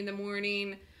up early in the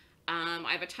morning.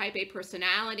 I have a type A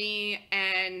personality,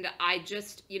 and I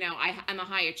just, you know, I'm a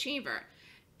high achiever.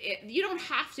 You don't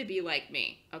have to be like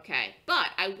me, okay? But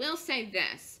I will say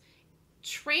this.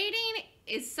 Trading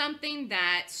is something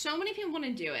that so many people want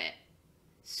to do it.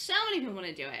 So many people want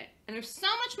to do it. And there's so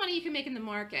much money you can make in the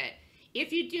market.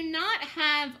 If you do not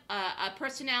have a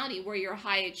personality where you're a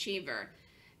high achiever,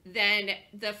 then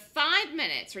the 5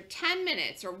 minutes or 10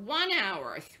 minutes or 1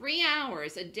 hour or 3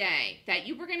 hours a day that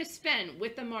you were going to spend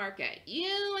with the market,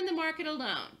 you and the market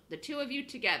alone, the two of you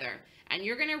together, and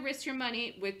you're going to risk your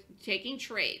money with taking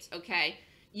trades, okay?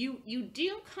 You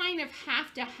do kind of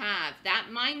have to have that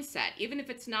mindset, even if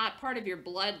it's not part of your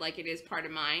blood like it is part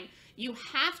of mine. You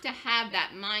have to have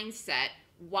that mindset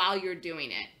while you're doing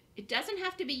it. It doesn't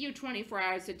have to be you 24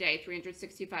 hours a day,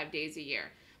 365 days a year.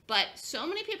 But so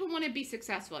many people want to be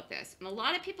successful at this, and a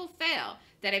lot of people fail,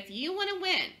 that if you want to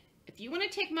win, if you want to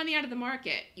take money out of the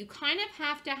market, you kind of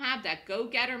have to have that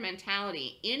go-getter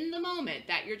mentality in the moment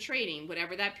that you're trading,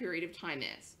 whatever that period of time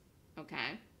is,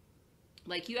 okay?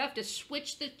 Like, you have to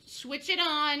switch it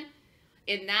on.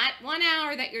 In that 1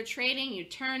 hour that you're trading, you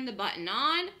turn the button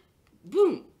on,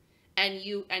 boom, and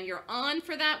you're on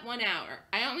for that 1 hour.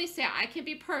 I always say I can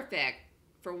be perfect,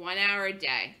 for 1 hour a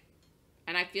day.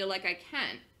 And I feel like I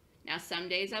can. Now, some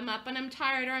days I'm up and I'm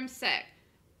tired or I'm sick.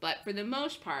 But for the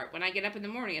most part, when I get up in the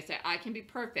morning, I say, I can be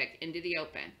perfect into the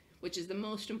open, which is the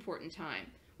most important time,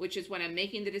 which is when I'm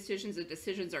making the decisions. The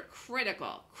decisions are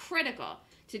critical, critical.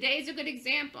 Today is a good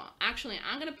example. Actually,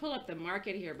 I'm going to pull up the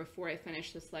market here before I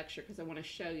finish this lecture because I want to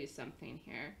show you something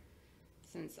here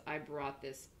since I brought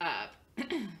this up.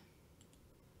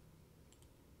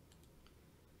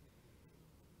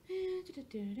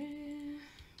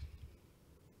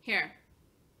 Here.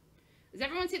 Does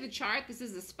everyone see the chart? This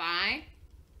is the SPY.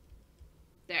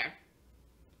 There.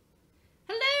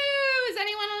 Hello, is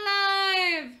anyone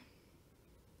alive?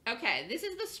 Okay, this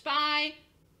is the SPY.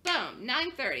 Boom,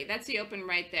 9:30. That's the open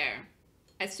right there.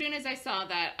 As soon as I saw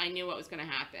that, I knew what was going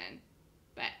to happen.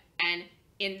 And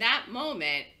in that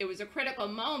moment, it was a critical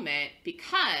moment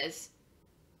because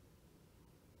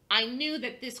I knew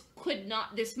that this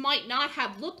might not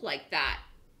have looked like that.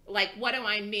 Like, what do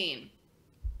I mean?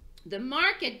 The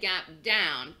market gapped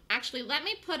down. Actually, let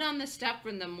me put on the stuff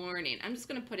from the morning. I'm just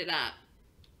going to put it up.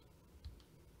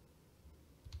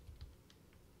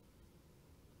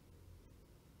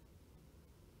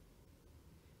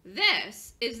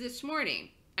 This is this morning.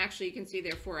 Actually, you can see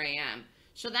there 4 a.m.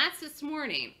 So that's this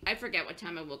morning. I forget what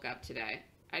time I woke up today.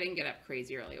 I didn't get up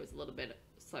crazy early. It was a little bit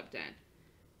slept in.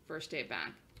 First day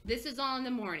back. This is all in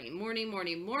the morning.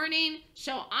 Morning.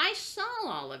 So I saw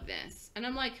all of this. And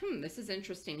I'm like, this is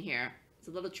interesting here. It's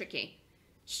a little tricky.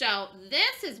 So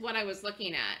this is what I was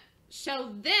looking at.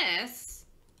 So this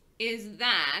is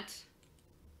that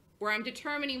where I'm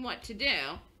determining what to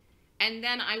do. And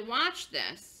then I watched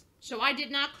this. So I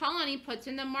did not call any puts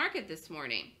in the market this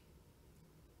morning.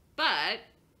 But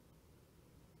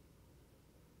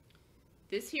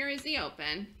this here is the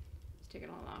open. Let's take it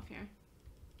all off here.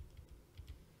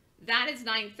 That is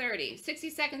 9:30.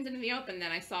 60 seconds into the open,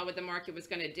 then I saw what the market was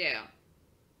going to do.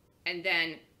 And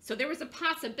then, so there was a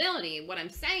possibility, what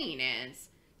I'm saying is,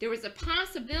 there was a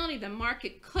possibility the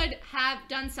market could have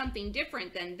done something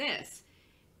different than this.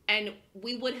 And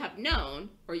we would have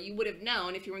known, or you would have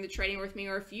known if you were in the trading with me,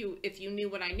 or if you knew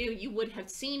what I knew, you would have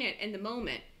seen it in the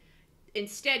moment.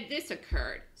 Instead, this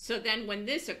occurred. So then when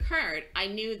this occurred, I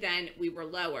knew then we were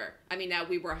lower. I mean,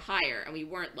 we were higher and we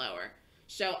weren't lower.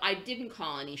 So I didn't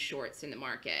call any shorts in the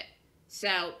market.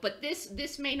 So, but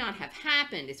this may not have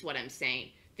happened is what I'm saying.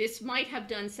 This might have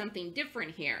done something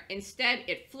different here. Instead,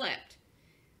 it flipped.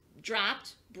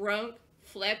 Dropped, broke,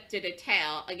 flipped, did a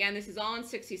tail. Again, this is all in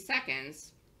 60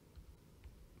 seconds.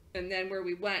 And then where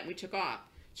we went, we took off.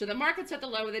 So the market's at the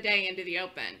low of the day into the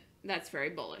open. That's very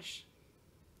bullish.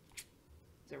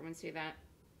 Does everyone see that?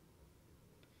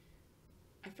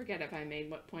 I forget if I made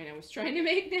what point I was trying to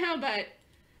make now, but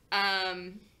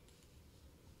I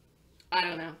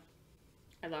don't know.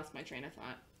 I lost my train of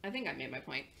thought. I think I made my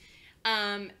point.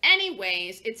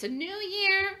 Anyways, it's a new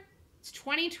year. It's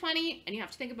 2020, and you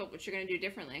have to think about what you're going to do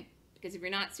differently. Because if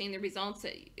you're not seeing the results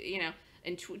that,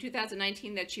 in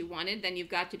 2019 that you wanted, then you've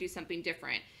got to do something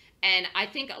different. And I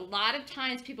think a lot of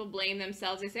times people blame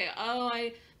themselves. They say, oh,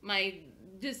 my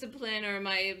discipline or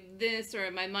my this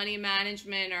or my money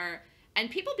management and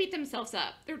people beat themselves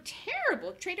up. They're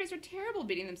terrible. Traders are terrible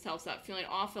beating themselves up, feeling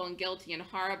awful and guilty and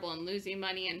horrible and losing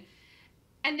money.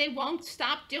 And they won't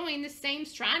stop doing the same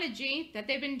strategy that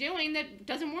they've been doing that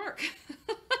doesn't work.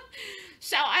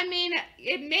 So, I mean,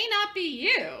 it may not be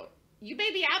you. You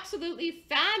may be absolutely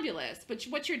fabulous, but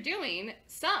what you're doing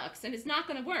sucks and it's not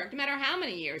going to work no matter how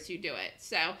many years you do it.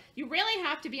 So you really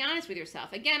have to be honest with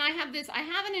yourself. Again, I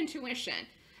have an intuition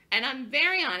and I'm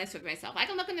very honest with myself. I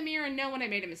can look in the mirror and know when I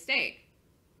made a mistake.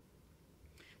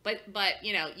 But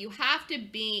you have to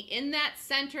be in that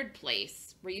centered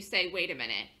place where you say, wait a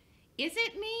minute, is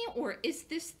it me or is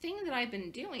this thing that I've been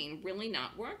doing really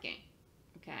not working?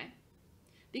 Okay.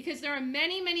 Because there are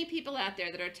many, many people out there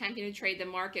that are attempting to trade the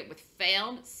market with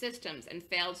failed systems and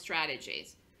failed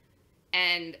strategies.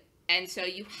 And so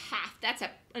that's an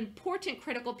important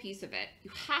critical piece of it.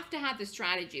 You have to have the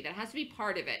strategy. That has to be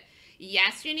part of it.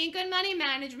 Yes, you need good money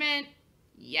management.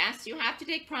 Yes, you have to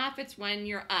take profits when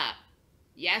you're up.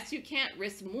 Yes, you can't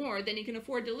risk more than you can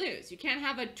afford to lose. You can't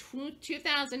have a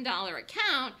 $2,000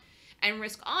 account and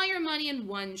risk all your money in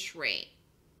one trade.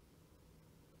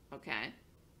 Okay?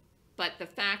 But the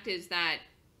fact is that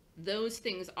those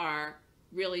things are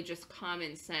really just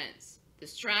common sense. The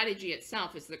strategy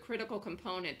itself is the critical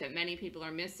component that many people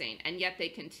are missing, and yet they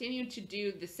continue to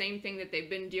do the same thing that they've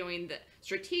been doing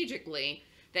strategically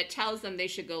that tells them they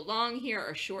should go long here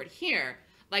or short here.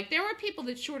 Like there were people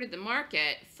that shorted the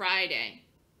market Friday.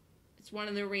 It's one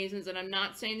of the reasons, and I'm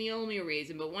not saying the only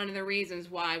reason, but one of the reasons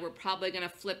why we're probably going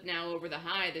to flip now over the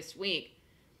high this week.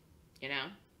 you know?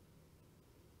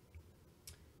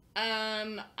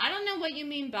 I don't know what you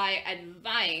mean by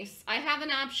advice. I have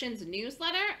an options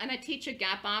newsletter and I teach a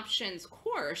gap options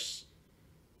course.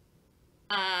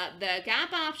 The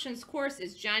gap options course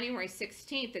is January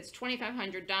 16th. It's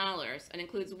 $2,500 and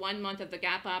includes 1 month of the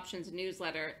gap options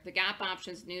newsletter. The gap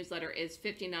options newsletter is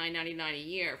 $59.99 a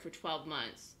year for 12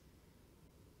 months.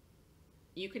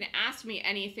 You can ask me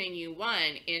anything you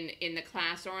want in the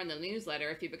class or in the newsletter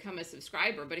if you become a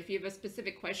subscriber. But if you have a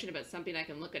specific question about something, I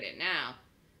can look at it now.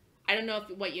 I don't know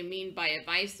what you mean by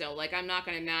advice, though. Like, I'm not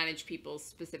going to manage people's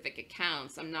specific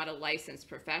accounts. I'm not a licensed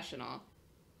professional.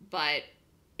 But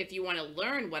if you want to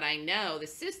learn what I know, the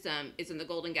system is in the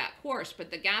Golden Gap course.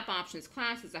 But the Gap Options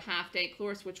class is a half-day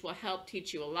course, which will help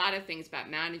teach you a lot of things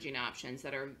about managing options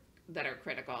that are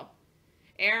critical.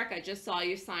 Eric, I just saw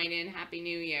you sign in. Happy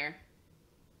New Year.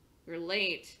 You're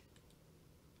late.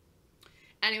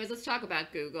 Anyways, let's talk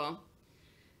about Google.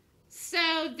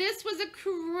 So this was a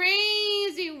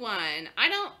crazy one. I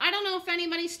don't know if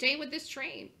anybody stayed with this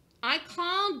trade. I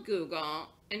called Google.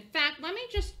 In fact, let me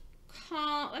just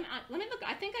call. Let me look.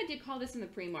 I think I did call this in the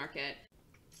pre-market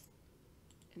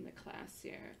in the class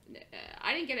here.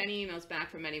 I didn't get any emails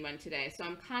back from anyone today, so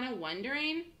I'm kind of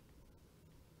wondering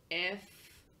if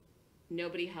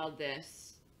nobody held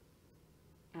this.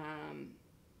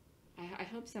 I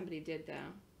hope somebody did,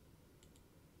 though.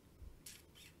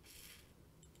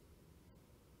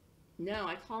 No,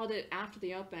 I called it after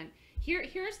the open.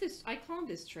 Here's this. I called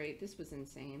this trade. This was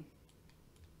insane.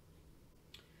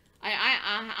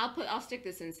 I'll stick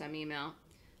this in some email.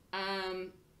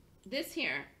 This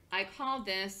here, I called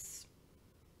this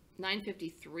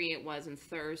 9:53. It was on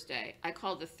Thursday. I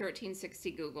called the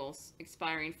 1360 Googles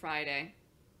expiring Friday.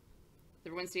 Did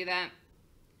everyone see that?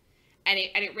 And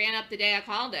it ran up the day I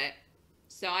called it.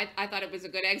 So I thought it was a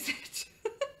good exit. I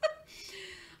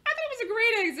thought it was a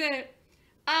great exit.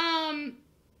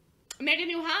 Made a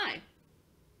new high.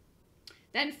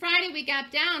 Then Friday we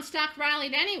gapped down, stock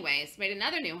rallied anyways, made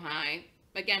another new high.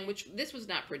 Again, this was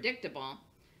not predictable.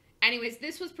 Anyways,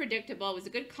 this was predictable. It was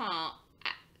a good call.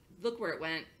 Look where it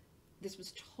went. This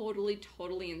was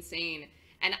totally insane.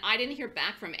 And I didn't hear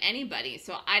back from anybody,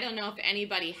 so I don't know if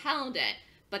anybody held it.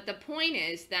 But the point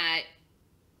is that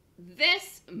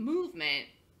this movement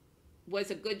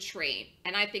was a good trade,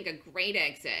 and I think a great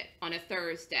exit on a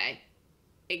Thursday.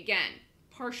 Again,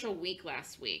 partial week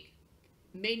last week,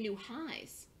 made new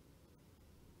highs.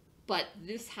 But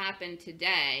this happened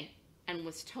today and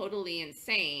was totally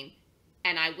insane,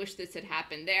 and I wish this had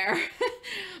happened there.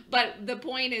 But the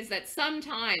point is that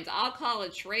sometimes I'll call a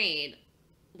trade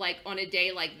like on a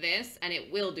day like this, and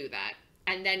it will do that.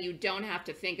 And then you don't have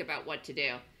to think about what to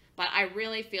do. But I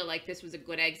really feel like this was a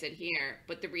good exit here.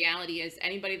 But the reality is,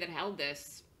 anybody that held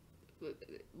this,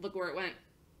 look where it went.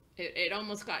 It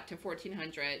almost got to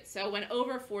 1,400. So it went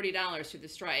over $40 through the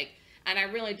strike. And I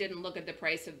really didn't look at the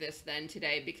price of this then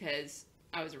today because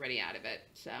I was already out of it.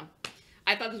 So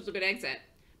I thought this was a good exit.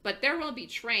 But there will be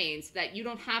trades that you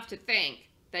don't have to think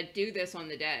that do this on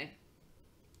the day.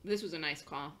 This was a nice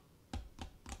call.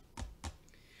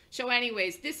 So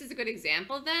anyways, this is a good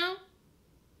example though,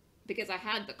 because I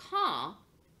had the call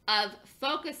of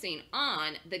focusing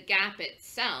on the gap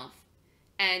itself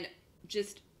and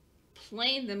just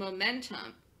playing the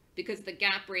momentum because the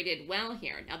gap rated well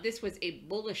here. Now this was a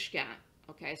bullish gap,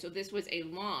 okay? So this was a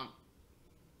long.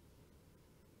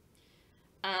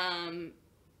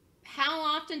 How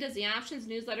often does the options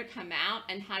newsletter come out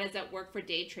and how does that work for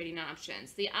day trading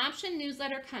options? The option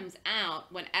newsletter comes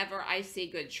out whenever I see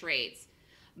good trades.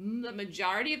 The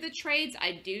majority of the trades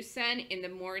I do send in the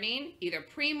morning, either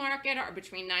pre-market or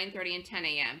between 9:30 and 10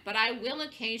 a.m. But I will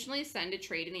occasionally send a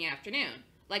trade in the afternoon.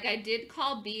 Like I did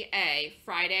call BA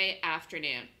Friday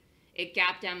afternoon. It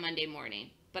gapped down Monday morning.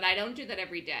 But I don't do that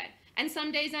every day. And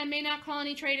some days I may not call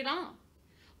any trade at all.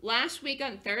 Last week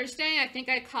on Thursday, I think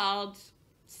I called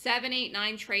 7, 8,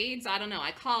 9 trades. I don't know.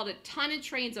 I called a ton of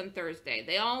trades on Thursday.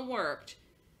 They all worked.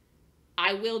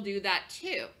 I will do that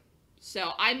too.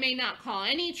 So I may not call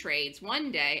any trades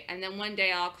one day, and then one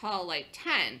day I'll call like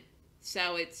 10.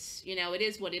 So it's, you know, it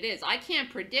is what it is. I can't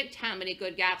predict how many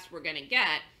good gaps we're going to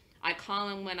get. I call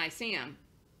them when I see them.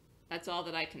 That's all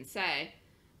that I can say.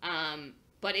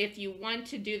 But if you want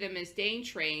to do them as day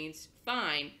trades,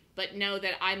 fine. But know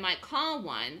that I might call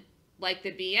one, like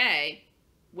the BA,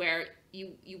 where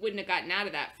you wouldn't have gotten out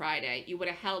of that Friday. You would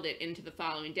have held it into the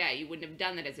following day. You wouldn't have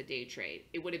done that as a day trade.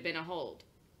 It would have been a hold.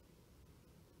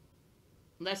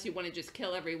 Unless you want to just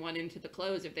kill everyone into the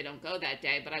close if they don't go that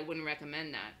day, but I wouldn't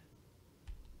recommend that.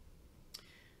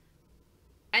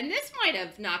 And this might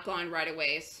have not gone right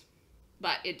away,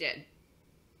 but it did.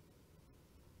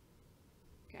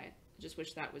 Okay, Just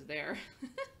wish that was there.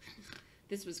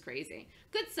 This was crazy.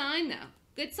 Good sign, though.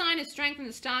 Good sign of strength in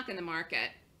the stock in the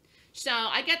market. So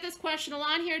I get this question a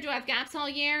lot here. Do I have gaps all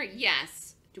year?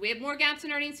 Yes. Do we have more gaps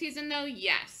in earnings season, though?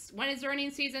 Yes. When does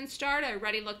earnings season start? I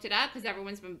already looked it up because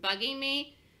everyone's been bugging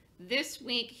me. This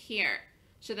week here.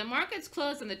 So the market's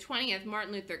closed on the 20th,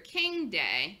 Martin Luther King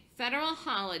Day, federal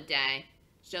holiday.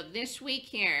 So this week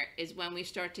here is when we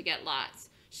start to get lots.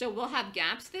 So we'll have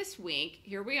gaps this week.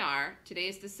 Here we are. Today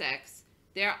is the 6th.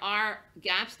 There are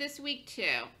gaps this week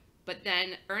too. But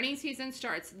then earnings season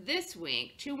starts this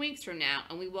week, 2 weeks from now,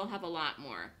 and we will have a lot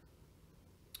more.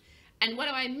 And what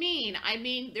do I mean? I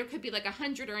mean, there could be like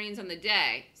 100 earnings on the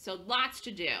day. So lots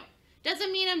to do.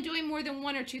 Doesn't mean I'm doing more than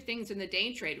 1 or 2 things in the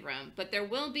day trade room, but there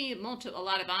will be a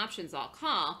lot of options I'll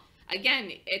call.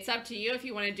 Again, it's up to you if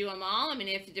you want to do them all. I mean,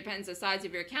 if it depends the size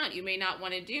of your account, you may not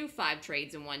want to do 5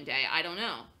 trades in one day. I don't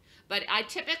know. But I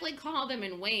typically call them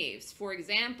in waves. For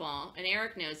example, and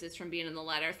Eric knows this from being in the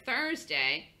letter,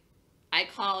 Thursday, I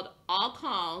called all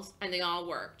calls and they all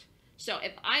worked. So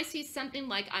if I see something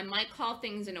like I might call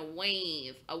things in a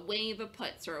wave of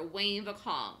puts or a wave of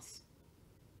calls.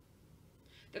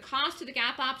 The cost of the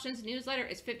Gap Options newsletter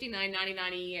is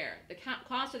 $59.99 a year. The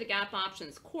cost of the Gap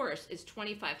Options course is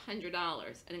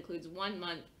 $2,500 and includes 1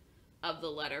 month of the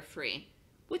letter free,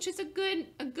 which is a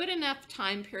good enough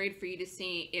time period for you to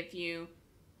see if you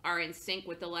are in sync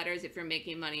with the letters, if you're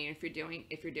making money, and if you're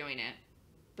doing it.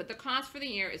 But the cost for the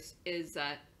year is $59.99,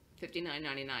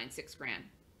 $6 grand,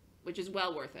 which is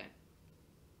well worth it.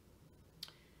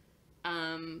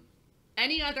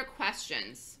 Any other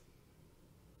questions?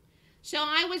 So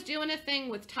I was doing a thing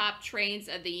with top trades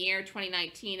of the year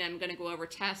 2019. I'm going to go over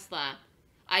Tesla.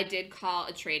 I did call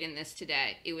a trade in this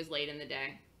today. It was late in the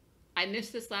day. I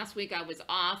missed this last week. I was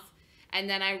off. And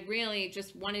then I really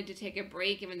just wanted to take a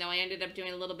break, even though I ended up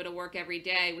doing a little bit of work every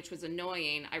day, which was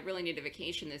annoying. I really need a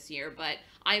vacation this year. But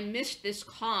I missed this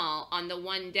call on the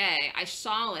one day. I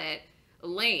saw it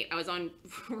late. I was on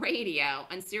radio,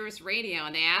 on Sirius Radio,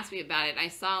 and they asked me about it. I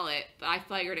saw it, but I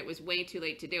figured it was way too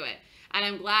late to do it. And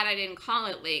I'm glad I didn't call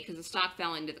it late because the stock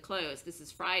fell into the close. This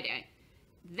is Friday.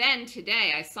 Then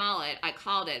today I saw it. I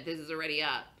called it. This is already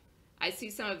up. I see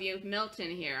some of you, Milton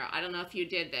here. I don't know if you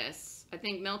did this. I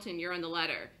think, Milton, you're in the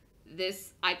letter.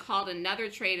 I called another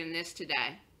trade in this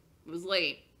today. It was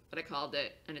late, but I called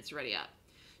it, and it's already up.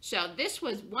 So this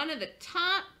was one of the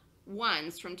top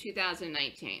ones from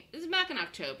 2019. This is back in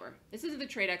October. This is the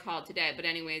trade I called today. But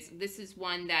anyways, this is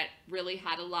one that really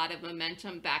had a lot of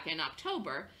momentum back in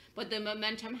October. But the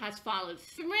momentum has followed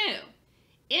through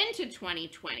into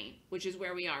 2020, which is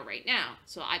where we are right now.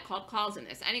 So I called calls in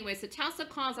this. Anyways, the Tesla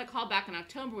calls I called back in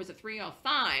October was the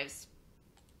 305s.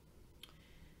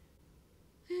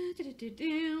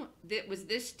 That was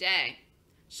this day.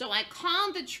 So I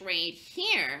called the trade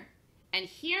here, and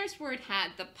here's where it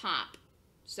had the pop.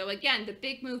 So again, the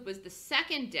big move was the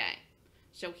second day.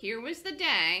 So here was the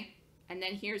day, and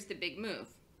then here's the big move.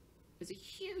 It was a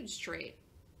huge trade.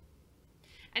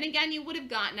 And again, you would have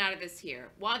gotten out of this here.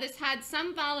 While this had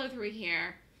some follow through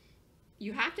here,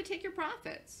 you have to take your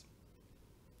profits.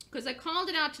 Because I called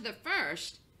it out to the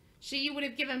first, so you would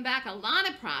have given back a lot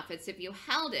of profits if you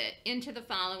held it into the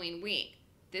following week.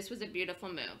 This was a beautiful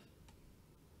move.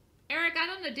 Eric, I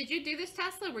don't know. Did you do this,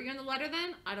 Tesla? Were you in the letter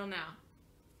then? I don't know.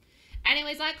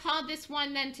 Anyways, I called this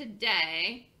one then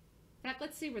today. In fact,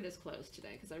 let's see where this closed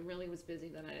today, because I really was busy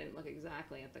then I didn't look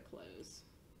exactly at the close.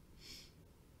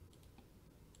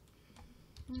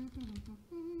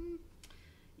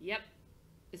 Yep,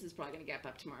 this is probably going to gap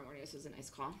up tomorrow morning. This was a nice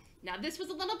call. Now, this was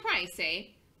a little pricey.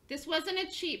 This wasn't a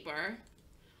cheaper.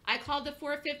 I called the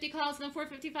 450 calls and the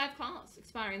 455 calls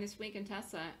expiring this week in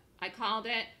Tesla. I called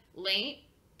it late,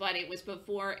 but it was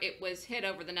before it was hit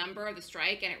over the number of the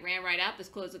strike, and it ran right up. This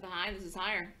closed at the high. This is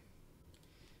higher.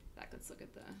 In fact, let's look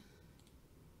at the...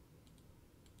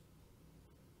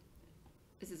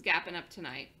 This is gapping up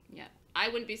tonight. Yeah. I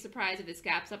wouldn't be surprised if this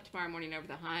gaps up tomorrow morning over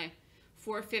the high.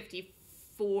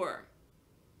 454.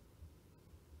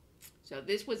 So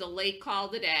this was a late call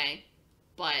today,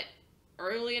 but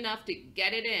early enough to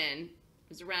get it in. It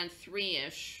was around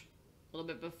 3-ish, a little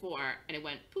bit before, and it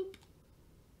went poop.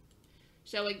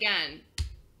 So again,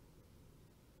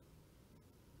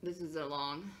 this is a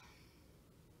long.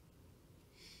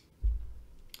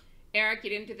 Eric, you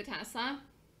didn't do the Tesla?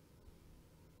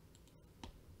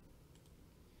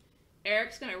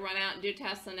 Eric's going to run out and do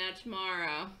Tesla now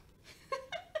tomorrow.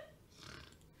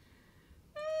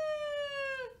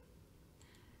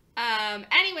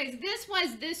 Anyways, this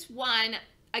was this one.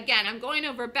 Again, I'm going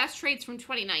over best trades from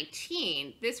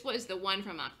 2019. This was the one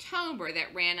from October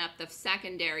that ran up the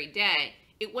secondary day.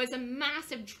 It was a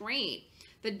massive trade.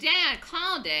 The day I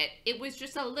called it, it was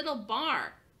just a little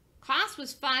bar. Cost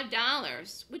was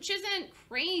 $5, which isn't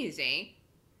crazy,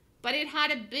 but it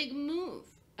had a big move.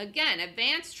 Again,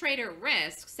 advanced trader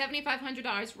risk,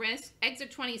 $7,500 risk,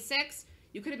 exit 26,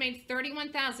 you could have made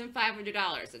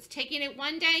 $31,500. It's taking it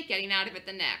one day, getting out of it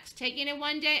the next. Taking it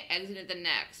one day, exiting the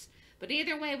next. But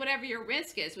either way, whatever your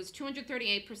risk is, was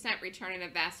 238% return on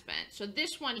investment. So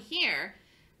this one here,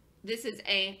 this is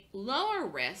a lower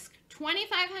risk,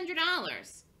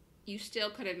 $2,500. You still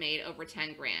could have made over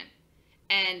 10 grand.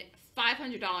 And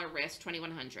 $500 risk,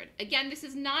 $2,100. Again, this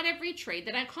is not every trade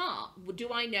that I call.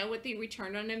 Do I know what the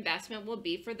return on investment will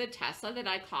be for the Tesla that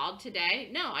I called today?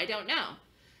 No, I don't know.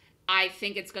 I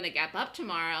think it's going to gap up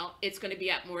tomorrow. It's going to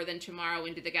be up more than tomorrow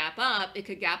into the gap up. It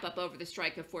could gap up over the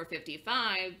strike of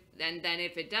 455. And then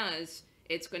if it does,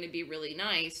 it's going to be really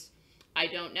nice. I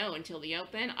don't know until the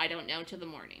open. I don't know until the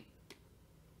morning.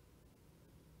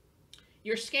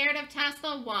 You're scared of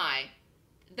Tesla? Why?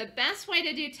 The best way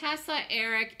to do Tesla,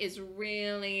 Eric, is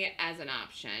really as an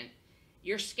option.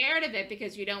 You're scared of it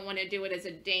because you don't want to do it as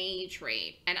a day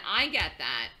trade. And I get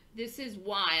that. This is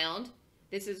wild.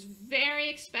 This is very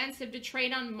expensive to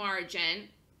trade on margin.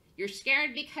 You're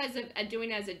scared because of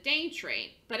doing it as a day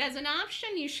trade. But as an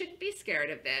option, you shouldn't be scared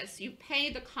of this. You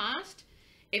pay the cost.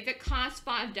 If it costs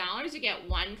 $5, you get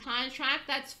one contract.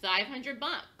 That's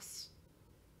 $500.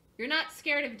 You're not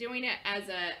scared of doing it as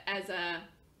an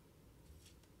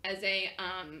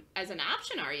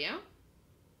option, are you?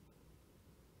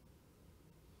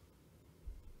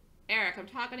 Eric, I'm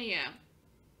talking to you.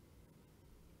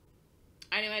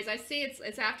 Anyways, I see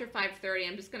it's after 5:30.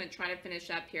 I'm just going to try to finish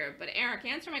up here. But Eric,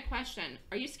 answer my question.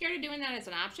 Are you scared of doing that as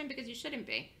an option? Because you shouldn't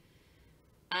be.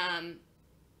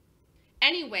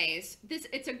 Anyways,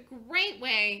 it's a great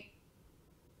way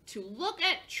to look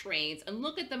at trades and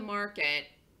look at the market.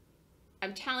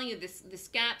 I'm telling you, this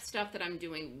gap stuff that I'm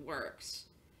doing works.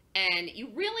 And you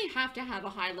really have to have a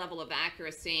high level of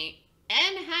accuracy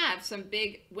and have some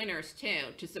big winners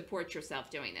too to support yourself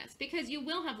doing this, because you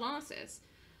will have losses.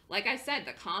 Like I said,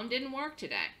 the calm didn't work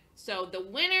today. So the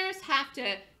winners have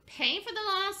to pay for the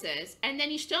losses, and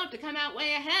then you still have to come out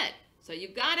way ahead. So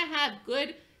you've got to have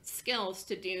good skills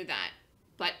to do that.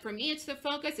 But for me, it's the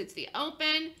focus. It's the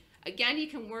open. Again, you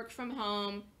can work from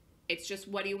home. It's just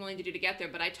what are you willing to do to get there.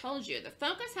 But I told you, the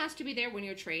focus has to be there when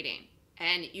you're trading.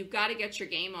 And you've got to get your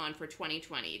game on for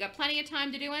 2020. You got plenty of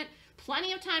time to do it.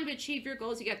 Plenty of time to achieve your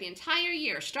goals. You got the entire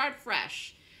year. Start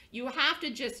fresh. You have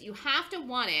to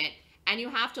want it. And you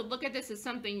have to look at this as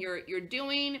something you're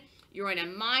doing. You're in a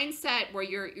mindset where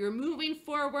you're moving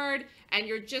forward, and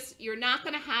you're not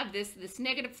going to have this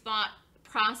negative thought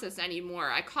process anymore.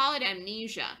 I call it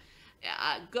amnesia.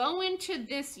 Go into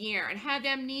this year and have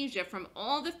amnesia from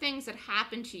all the things that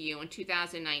happened to you in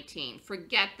 2019.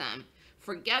 Forget them.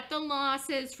 Forget the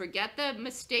losses. Forget the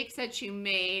mistakes that you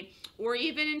made, or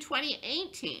even in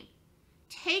 2018.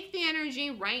 Take the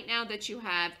energy right now that you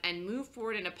have and move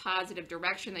forward in a positive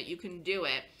direction that you can do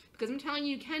it, because I'm telling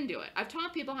you, you can do it. I've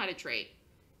taught people how to trade.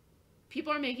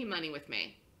 People are making money with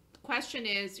me. The question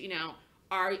is,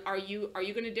 are you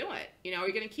going to do it? Are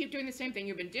you going to keep doing the same thing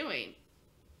you've been doing?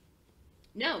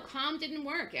 No, calm didn't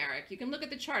work, Eric. You can look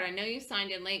at the chart. I know you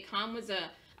signed in late. Calm was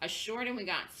a short and we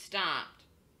got stopped.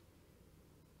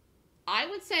 I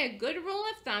would say a good rule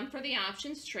of thumb for the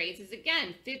options trades is,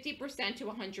 again, 50% to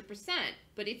 100%.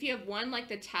 But if you have one like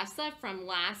the Tesla from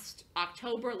last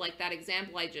October, like that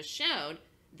example I just showed,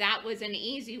 that was an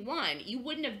easy one. You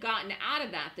wouldn't have gotten out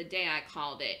of that the day I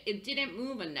called it. It didn't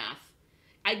move enough.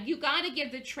 You got to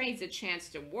give the trades a chance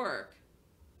to work,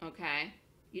 okay?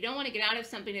 You don't want to get out of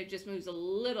something that just moves a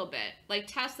little bit. Like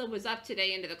Tesla was up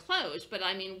today into the close, but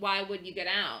I mean, why would you get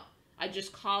out? I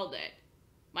just called it.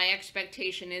 My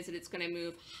expectation is that it's going to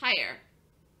move higher.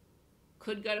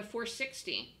 Could go to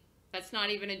 460. That's not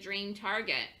even a dream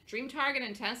target. Dream target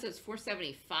in Tesla is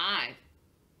 475.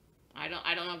 I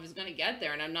don't know if it's going to get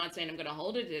there, and I'm not saying I'm going to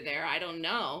hold it to there. I don't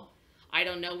know. I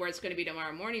don't know where it's going to be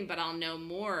tomorrow morning, but I'll know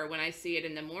more when I see it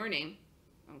in the morning.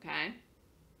 Okay?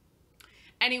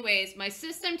 Anyways, my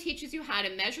system teaches you how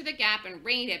to measure the gap and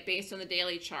rate it based on the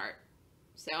daily chart.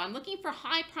 So I'm looking for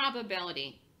high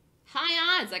probability.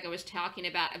 High odds, like I was talking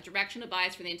about, of directional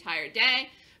bias for the entire day.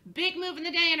 Big move in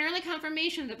the day and early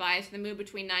confirmation of the bias for the move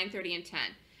between 9:30 and 10.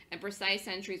 And precise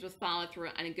entries with follow through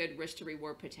and a good risk to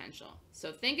reward potential.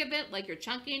 So think of it like you're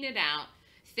chunking it out.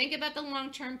 Think about the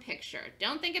long-term picture.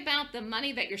 Don't think about the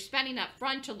money that you're spending up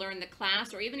front to learn the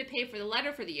class or even to pay for the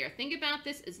letter for the year. Think about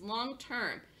this as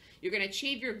long-term. You're going to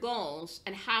achieve your goals,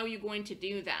 and how you're going to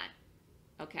do that.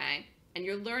 Okay? And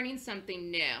you're learning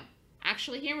something new.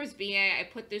 Actually, here was VA. I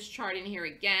put this chart in here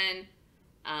again.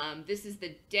 This is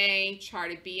the day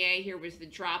chart of BA. Here was the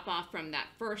drop off from that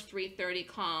first 330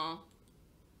 call.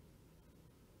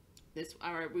 This,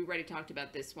 we already talked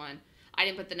about this one. I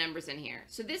didn't put the numbers in here.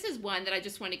 So this is one that I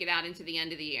just want to get out into the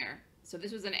end of the year. So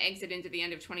this was an exit into the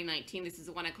end of 2019. This is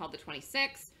the one I called the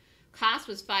 26. Cost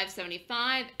was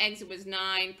 $575. Exit was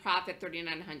 $9. Profit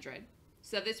 $3,900.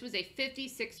 So this was a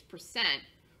 56%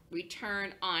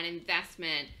 return on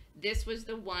investment. This was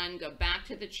the one. Go back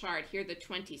to the chart here. The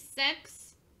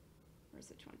 26. Where's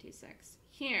the 26?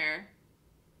 Here.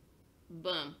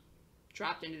 Boom.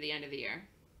 Dropped into the end of the year.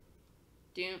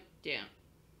 Doom.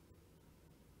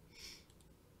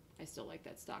 I still like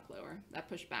that stock lower. That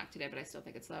pushed back today, but I still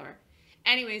think it's lower.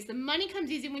 Anyways, the money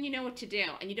comes easy when you know what to do,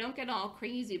 and you don't get all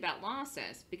crazy about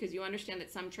losses because you understand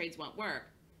that some trades won't work.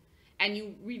 And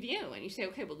you review and you say,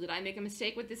 okay, well, did I make a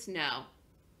mistake with this? No,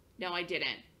 I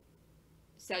didn't.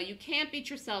 So you can't beat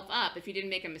yourself up if you didn't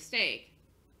make a mistake.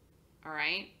 All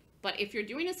right. But if you're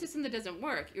doing a system that doesn't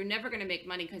work, you're never going to make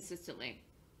money consistently.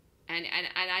 And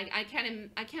I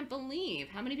can't believe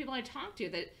how many people I talk to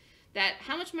that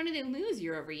how much money they lose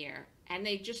year over year, and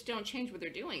they just don't change what they're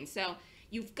doing. So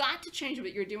you've got to change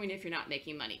what you're doing if you're not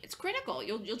making money. It's critical.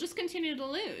 You'll just continue to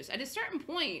lose. At a certain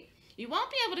point, you won't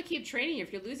be able to keep trading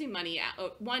if you're losing money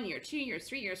at 1 year, 2 years,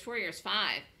 3 years, 4 years,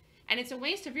 5, and it's a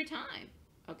waste of your time.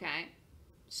 Okay.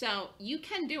 So you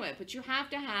can do it, but you have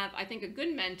to have, I think, a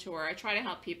good mentor. I try to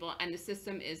help people, and the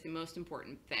system is the most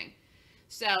important thing.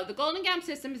 So the Golden Gap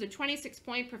system is a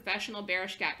 26-point professional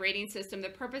bearish gap rating system. The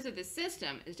purpose of this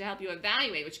system is to help you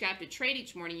evaluate which gap to trade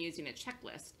each morning using a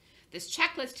checklist. This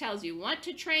checklist tells you what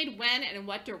to trade, when, and in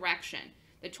what direction.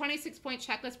 The 26-point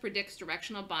checklist predicts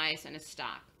directional bias in a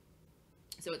stock.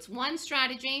 So it's one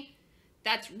strategy.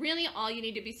 That's really all you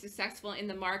need to be successful in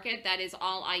the market. That is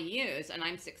all I use, and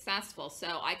I'm successful.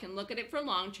 So I can look at it for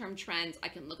long-term trends. I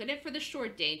can look at it for the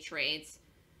short day trades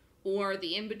or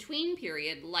the in-between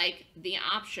period, like the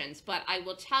options. But I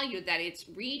will tell you that it's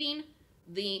reading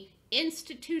the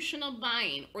institutional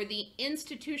buying or the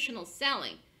institutional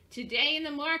selling. Today in the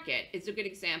market is a good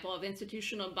example of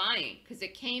institutional buying because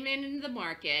it came into the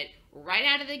market right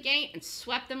out of the gate and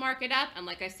swept the market up. And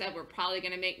like I said, we're probably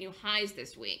going to make new highs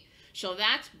this week. So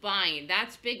that's buying.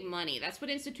 That's big money. That's what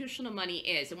institutional money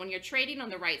is. And when you're trading on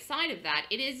the right side of that,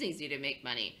 it is easy to make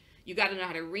money. You got to know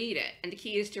how to read it. And the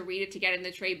key is to read it to get in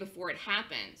the trade before it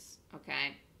happens.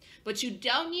 Okay. But you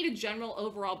don't need a general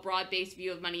overall broad-based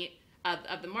view of money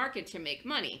of the market to make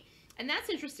money. And that's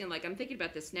interesting. Like, I'm thinking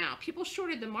about this now. People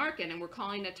shorted the market and were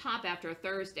calling a top after a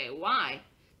Thursday. Why?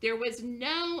 There was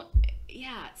no,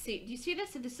 yeah, see, do you see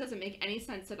this? This doesn't make any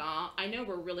sense at all. I know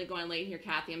we're really going late here,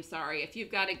 Kathy. I'm sorry. If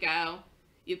you've got to go,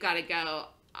 you've got to go.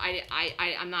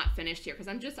 I'm not finished here because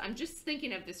I'm just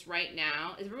thinking of this right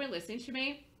now. Is everyone listening to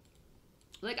me?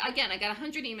 Like, again, I got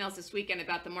 100 emails this weekend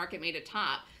about the market made a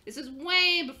top. This is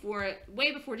way before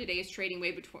today's trading,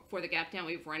 way before the gap down,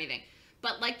 way before anything.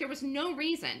 But, like, there was no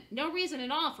reason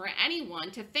at all for anyone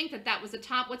to think that that was a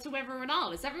top whatsoever at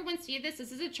all. Does everyone see this?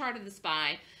 This is a chart of the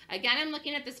SPY. Again, I'm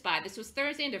looking at the SPY. This was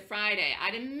Thursday into Friday. I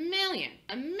had a million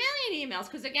emails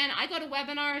because, again, I go to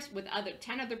webinars with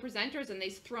 10 other presenters, and they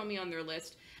throw me on their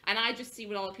list. And I just see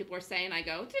what all the people are saying. I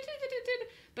go,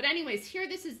 but anyways, here,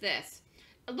 this is this.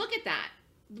 Look at that.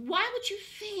 Why would you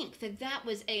think that that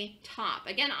was a top?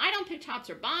 Again, I don't pick tops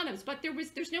or bottoms, but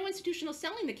there's no institutional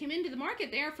selling that came into the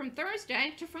market there from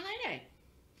Thursday to Friday.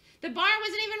 The bar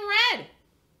wasn't even red.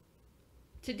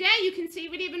 Today, you can see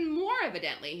it even more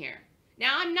evidently here.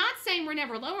 Now, I'm not saying we're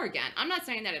never lower again. I'm not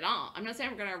saying that at all. I'm not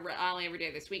saying we're going to rally every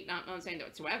day this week. Not saying that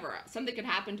whatsoever. Something could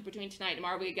happen between tonight and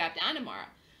tomorrow. We could gap down tomorrow.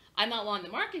 I'm not long the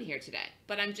market here today,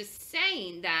 but I'm just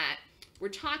saying that we're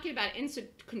talking about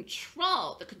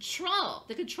control. The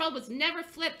control was never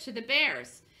flipped to the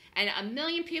bears. And a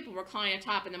million people were calling a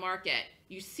top in the market.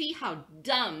 You see how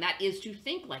dumb that is to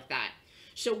think like that.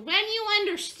 So when you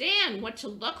understand what to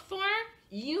look for,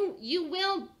 you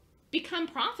will become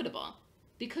profitable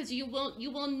because you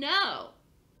will know,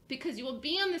 because you will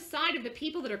be on the side of the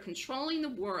people that are controlling the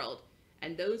world.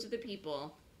 And those are the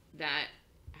people that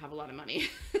have a lot of money.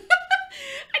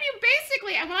 And you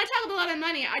basically, and when I talk about a lot of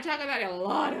money, I talk about a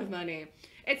lot of money.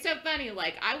 It's so funny.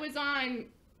 Like, I was on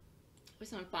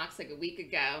Fox like a week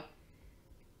ago,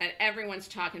 and everyone's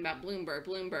talking about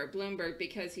Bloomberg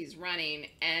because he's running.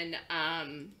 And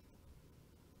I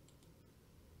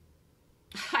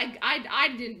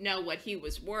didn't know what he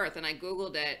was worth, and I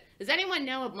Googled it. Does anyone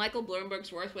know what Michael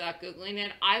Bloomberg's worth without Googling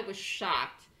it? I was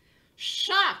shocked.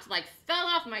 Shocked, like fell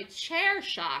off my chair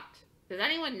shocked. Does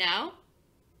anyone know?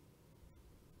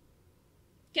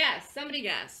 Guess. Somebody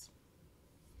guess.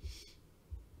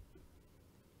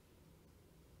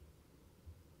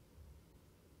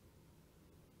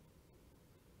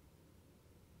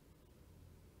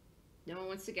 No one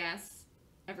wants to guess.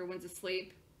 Everyone's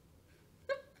asleep.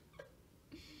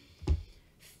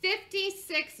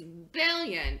 56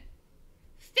 billion.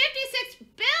 56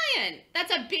 billion.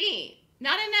 That's a B.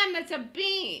 Not an M, that's a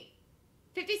B.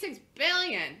 $56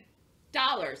 billion.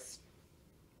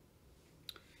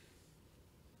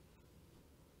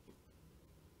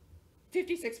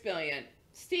 56 billion.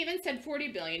 Steven said 40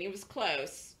 billion. He was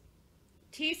close.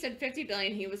 T said 50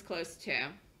 billion. He was close too.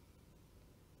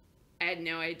 I had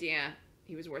no idea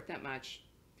he was worth that much.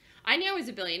 I knew he was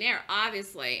a billionaire.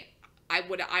 Obviously, I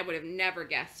would have never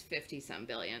guessed 50-some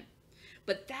billion.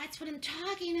 But that's what I'm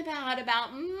talking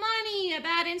about money,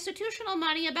 about institutional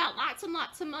money, about lots and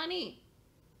lots of money.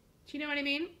 Do you know what I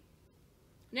mean?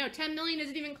 No, 10 million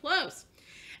isn't even close.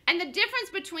 And the difference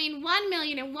between 1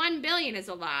 million and 1 billion is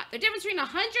a lot. The difference between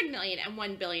 100 million and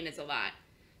 1 billion is a lot.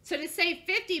 So to say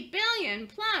 50 billion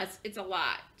plus, it's a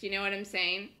lot. Do you know what I'm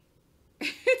saying?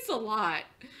 It's a lot.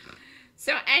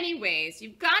 So anyways,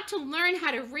 you've got to learn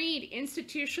how to read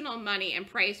institutional money and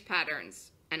price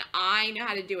patterns. And I know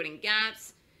how to do it in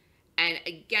gaps. And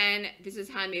again, this is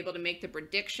how I'm able to make the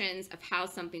predictions of how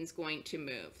something's going to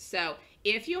move. So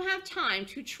if you have time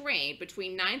to trade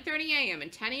between 9:30 a.m.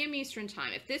 and 10 a.m. Eastern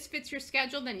time, if this fits your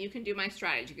schedule, then you can do my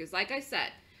strategy. Because like I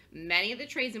said, many of the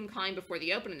trades I'm calling before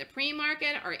the open in the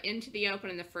pre-market are into the open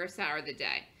in the first hour of the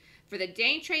day. For the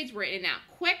day trades, we're in and out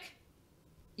quick.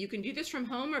 You can do this from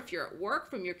home or if you're at work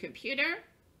from your computer.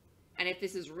 And if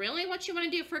this is really what you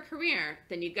want to do for a career,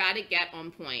 then you got to get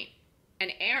on point.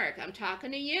 And Eric, I'm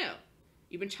talking to you.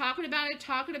 You've been talking about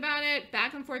it,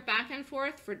 back and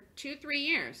forth for 2-3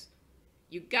 years.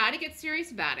 You got to get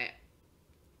serious about it.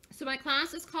 So my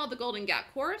class is called the Golden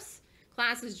Gap Course.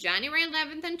 Class is January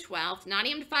 11th and 12th, 9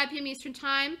 a.m. to 5 p.m. Eastern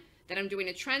Time. Then I'm doing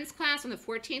a trends class on the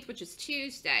 14th, which is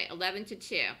Tuesday, 11 to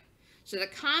 2. So the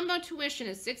combo tuition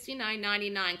is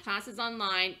 $69.99. Classes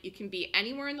online. You can be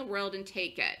anywhere in the world and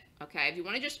take it. Okay, if you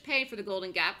want to just pay for the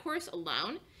Golden Gap Course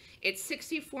alone, it's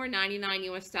 $64.99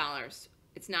 US dollars.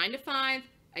 It's 9 to 5.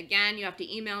 Again, you have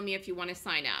to email me if you want to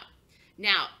sign up.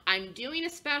 Now, I'm doing a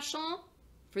special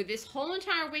for this whole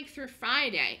entire week through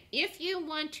Friday. If you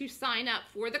want to sign up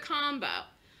for the combo,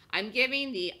 I'm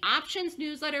giving the options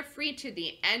newsletter free to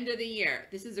the end of the year.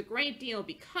 This is a great deal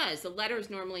because the letter is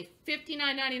normally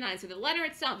 $59.99. So the letter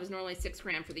itself is normally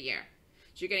 $6,000 for the year.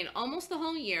 So you're getting almost the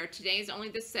whole year. Today is only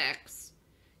the 6th.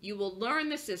 You will learn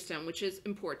the system, which is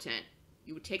important.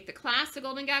 You would take the class, the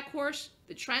Golden Gap course,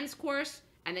 the trends course,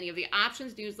 and then you have the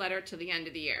options newsletter till the end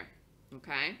of the year.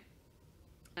 Okay?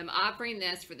 I'm offering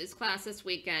this for this class this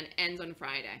weekend, ends on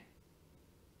Friday.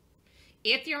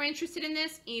 If you're interested in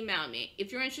this, email me.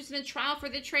 If you're interested in trial for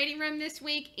the trading room this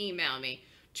week, email me.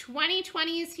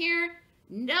 2020 is here.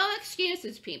 No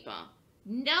excuses, people.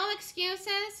 No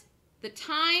excuses. The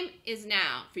time is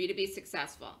now for you to be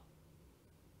successful.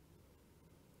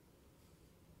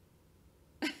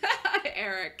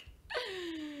 Eric.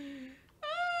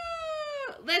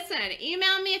 Listen,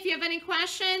 email me if you have any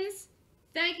questions.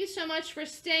 Thank you so much for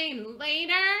staying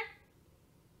later.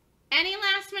 Any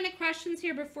last minute questions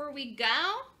here before we go?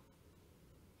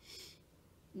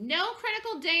 No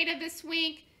critical data this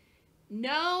week.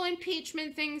 No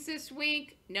impeachment things this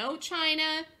week. No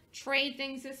China trade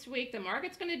things this week. The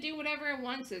market's going to do whatever it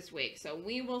wants this week. So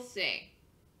we will see.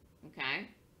 Okay?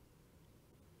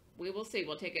 We will see.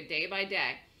 We'll take it day by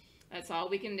day. That's all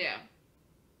we can do.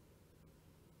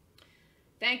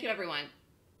 Thank you, everyone.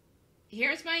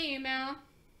 Here's my email.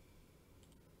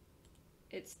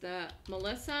 It's the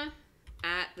Melissa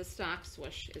at the Stock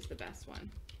Swoosh is the best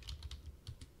one.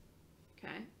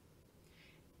 Okay.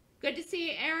 Good to see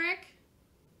you, Eric.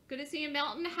 Good to see you,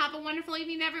 Milton. Have a wonderful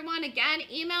evening, everyone. Again,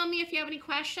 email me if you have any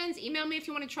questions. Email me if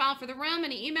you want to trial for the room.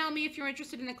 And email me if you're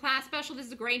interested in the class special. This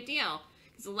is a great deal.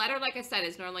 Because the letter, like I said,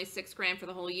 is normally $6,000 for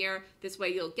the whole year. This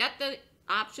way you'll get the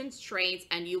options trades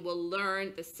and you will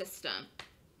learn the system.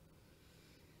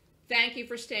 Thank you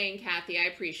for staying, Kathy. I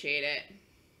appreciate it.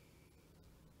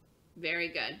 Very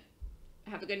good.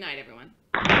 Have a good night, everyone.